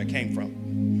don't know where that came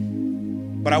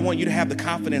from. But I want you to have the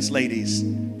confidence, ladies,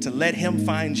 to let him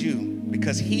find you,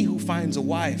 because he who finds a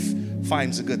wife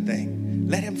finds a good thing.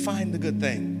 Let him find the good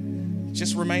thing.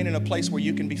 Just remain in a place where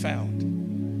you can be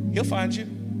found. He'll find you.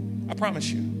 I promise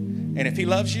you. And if he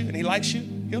loves you and he likes you,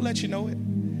 he'll let you know it.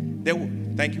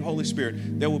 Thank you, Holy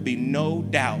Spirit. There will be no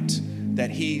doubt that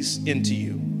he's into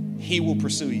you. He will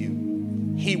pursue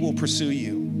you. He will pursue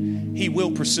you. He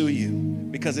will pursue you,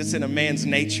 because it's in a man's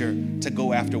nature to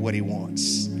go after what he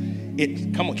wants.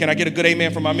 Come on, can I get a good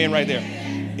amen from my man right there?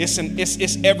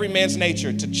 It's every man's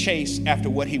nature to chase after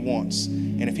what he wants.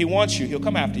 And if he wants you, he'll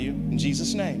come after you in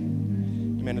Jesus'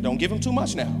 name. Amen. Don't give him too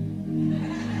much now.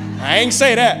 I ain't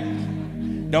say that.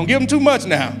 Don't give him too much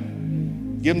now.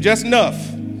 Give him just enough.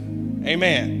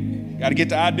 Amen. Got to get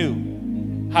to I do.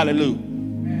 Hallelujah.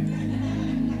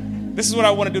 This is what I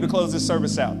want to do to close this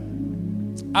service out.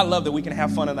 I love that we can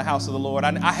have fun in the house of the Lord.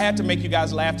 I had to make you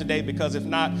guys laugh today, because if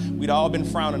not, we'd all been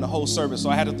frowning the whole service. So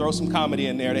I had to throw some comedy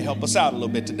in there to help us out a little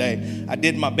bit today. I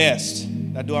did my best.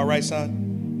 Did I do all right,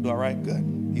 son? Do all right?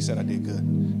 Good. He said I did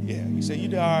good. Yeah. He said, you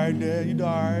did all right, Dad. You did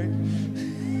all right.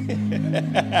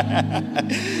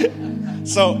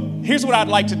 So here's what I'd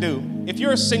like to do. If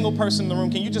you're a single person in the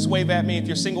room, can you just wave at me? If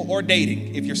you're single or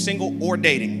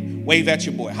dating, wave at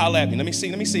your boy. Holla at me. Let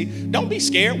me see. Don't be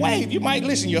scared. Wave. You might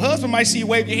listen. Your husband might see you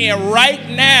wave your hand right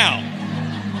now.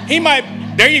 He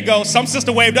might. There you go. Some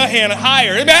sister waved her hand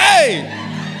higher. Hey,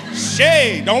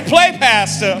 Shay, don't play,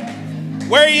 Pastor.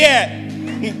 Where you at?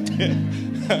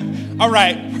 All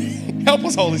right. Help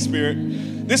us, Holy Spirit.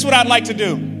 This is what I'd like to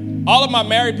do. All of my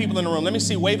married people in the room, let me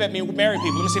see, wave at me, married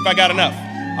people. Let me see if I got enough.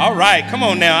 All right, come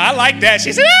on now. I like that.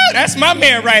 She said, that's my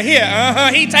man right here.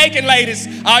 He taking ladies.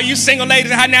 All you single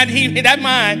ladies, that's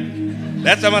mine.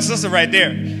 That's my sister right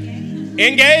there.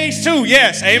 Engaged too,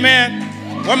 yes, amen.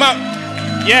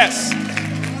 Yes.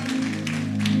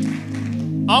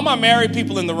 All my married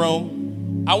people in the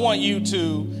room, I want you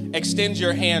to extend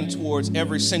your hand towards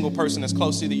every single person that's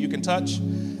close to you that you can touch.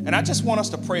 And I just want us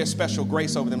to pray a special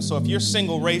grace over them. So if you're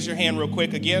single, raise your hand real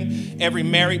quick. Again, every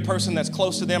married person that's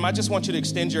close to them, I just want you to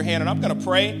extend your hand. And I'm going to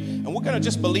pray. And we're going to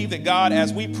just believe that God,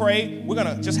 as we pray, we're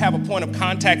going to just have a point of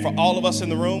contact for all of us in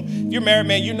the room. If you're married,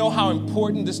 man, you know how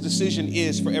important this decision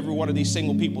is for every one of these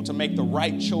single people to make the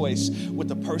right choice with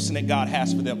the person that God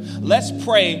has for them. Let's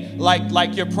pray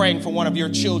like you're praying for one of your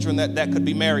children that could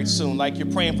be married soon. Like you're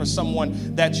praying for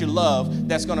someone that you love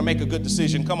that's going to make a good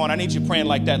decision. Come on, I need you praying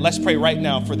like that. Let's pray right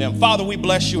now for them. Father, we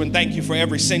bless you and thank you for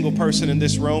every single person in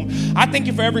this room. I thank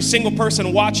you for every single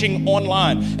person watching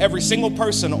online, every single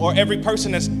person or every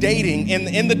person that's dating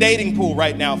in the dating pool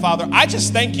right now. Father, I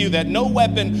just thank you that no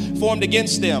weapon formed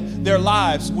against them, their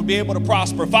lives, would be able to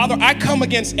prosper. Father, I come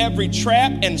against every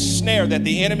trap and snare that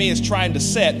the enemy is trying to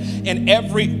set in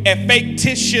every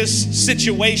fictitious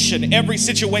situation, every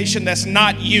situation that's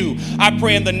not you. I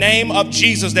pray in the name of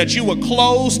Jesus that you would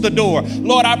close the door.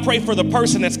 Lord, I pray for the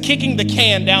person that's kicking the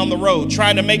can down the road,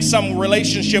 trying to make some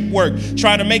relationship work,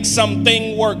 trying to make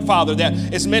something work, Father, that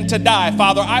is meant to die.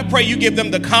 Father, I pray you give them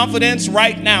the confidence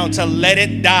right now to let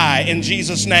it die in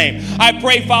Jesus' name. I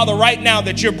pray, Father, right now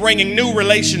that you're bringing new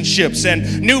relationships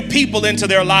and new people into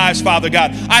their lives, Father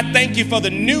God. I thank you for the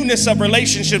newness of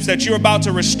relationships that you're about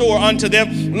to restore unto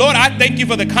them. Lord, I thank you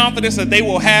for the confidence that they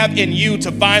will have in you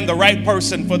to find the right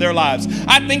person for their lives.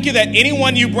 I thank you that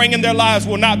anyone you bring in their lives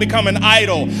will not become an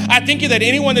idol. I thank you that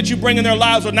anyone that you bring in their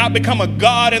lives will not become a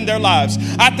God in their lives.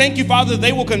 I thank you, Father, that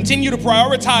they will continue to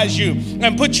prioritize you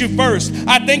and put you first.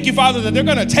 I thank you, Father, that they're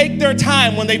going to take their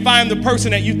time when they find the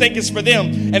person that you think is for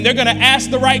them, and they're going to ask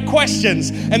the right questions,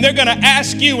 and they're going to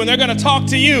ask you, and they're going to talk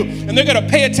to you, and they're going to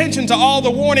pay attention to all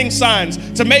the warning signs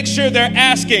to make sure they're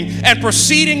asking and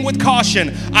proceeding with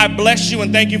caution. I bless you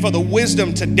and thank you for the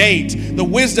wisdom to date, the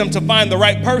wisdom to find the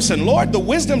right person. Lord, the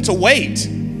wisdom to wait.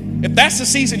 If that's the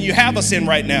season you have us in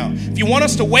right now, if you want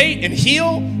us to wait and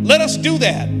heal, let us do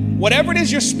that. Whatever it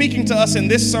is you're speaking to us in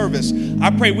this service,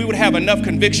 I pray we would have enough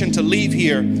conviction to leave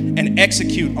here and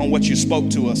execute on what you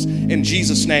spoke to us. In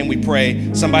Jesus' name we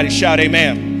pray. Somebody shout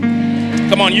amen.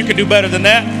 Come on, you can do better than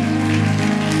that.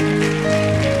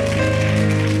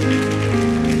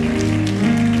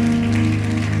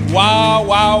 Wow.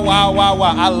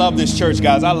 I love this church,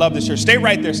 guys. I love this church. Stay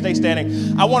right there. Stay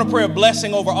standing. I want to pray a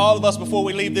blessing over all of us before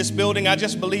we leave this building. I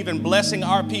just believe in blessing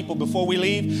our people before we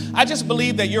leave. I just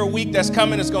believe that your week that's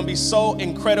coming is going to be so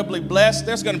incredibly blessed.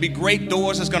 There's going to be great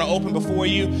doors that's going to open before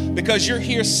you because you're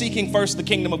here seeking first the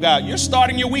kingdom of God. You're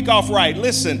starting your week off right.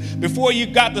 Listen, before you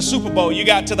got the Super Bowl, you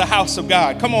got to the house of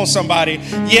God. Come on, somebody.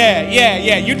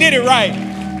 Yeah. You did it right.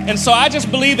 And so I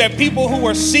just believe that people who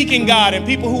are seeking God and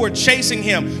people who are chasing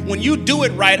him, when you do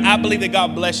it right, I believe that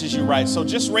God blesses you right. So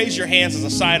just raise your hands as a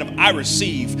sign of I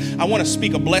receive. I want to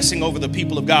speak a blessing over the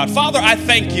people of God. Father, I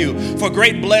thank you for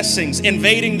great blessings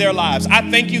invading their lives. I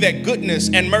thank you that goodness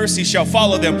and mercy shall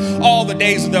follow them all the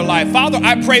days of their life. Father,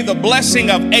 I pray the blessing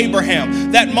of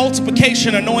Abraham, that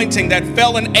multiplication anointing that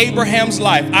fell in Abraham's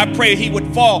life. I pray he would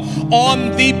fall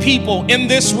on the people in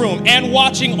this room and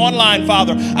watching online,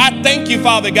 Father. I thank you,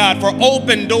 Father God, for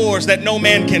open doors that no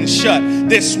man can shut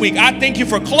this week. I thank you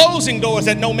for closing doors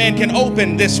that no man can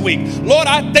open this week. Lord,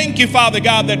 I thank you, Father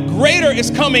God, that greater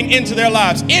is coming into their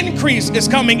lives. Increase is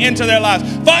coming into their lives.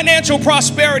 Financial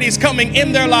prosperity is coming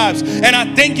in their lives. And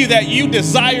I thank you that you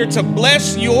desire to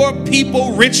bless your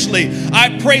people richly.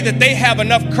 I pray that they have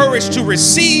enough courage to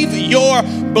receive your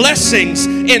blessings.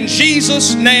 In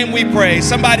Jesus' name we pray.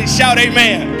 Somebody shout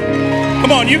amen.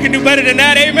 Come on, you can do better than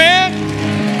that. Amen.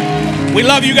 We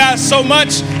love you guys so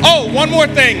much. Oh, one more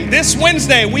thing. This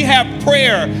Wednesday, we have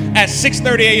prayer at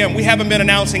 6:30 a.m. We haven't been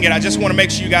announcing it. I just want to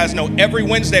make sure you guys know every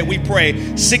Wednesday we pray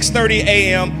 6:30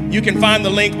 a.m. You can find the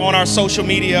link on our social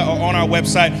media or on our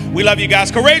website. We love you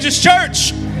guys. Courageous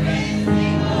Church.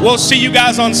 We'll see you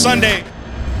guys on Sunday.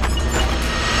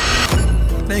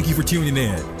 Thank you for tuning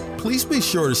in. Please be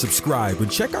sure to subscribe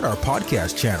and check out our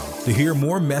podcast channel to hear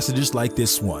more messages like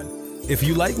this one. If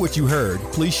you like what you heard,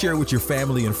 please share with your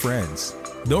family and friends.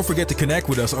 Don't forget to connect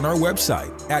with us on our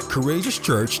website at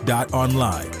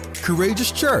courageouschurch.online.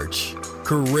 Courageous Church,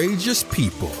 courageous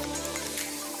people.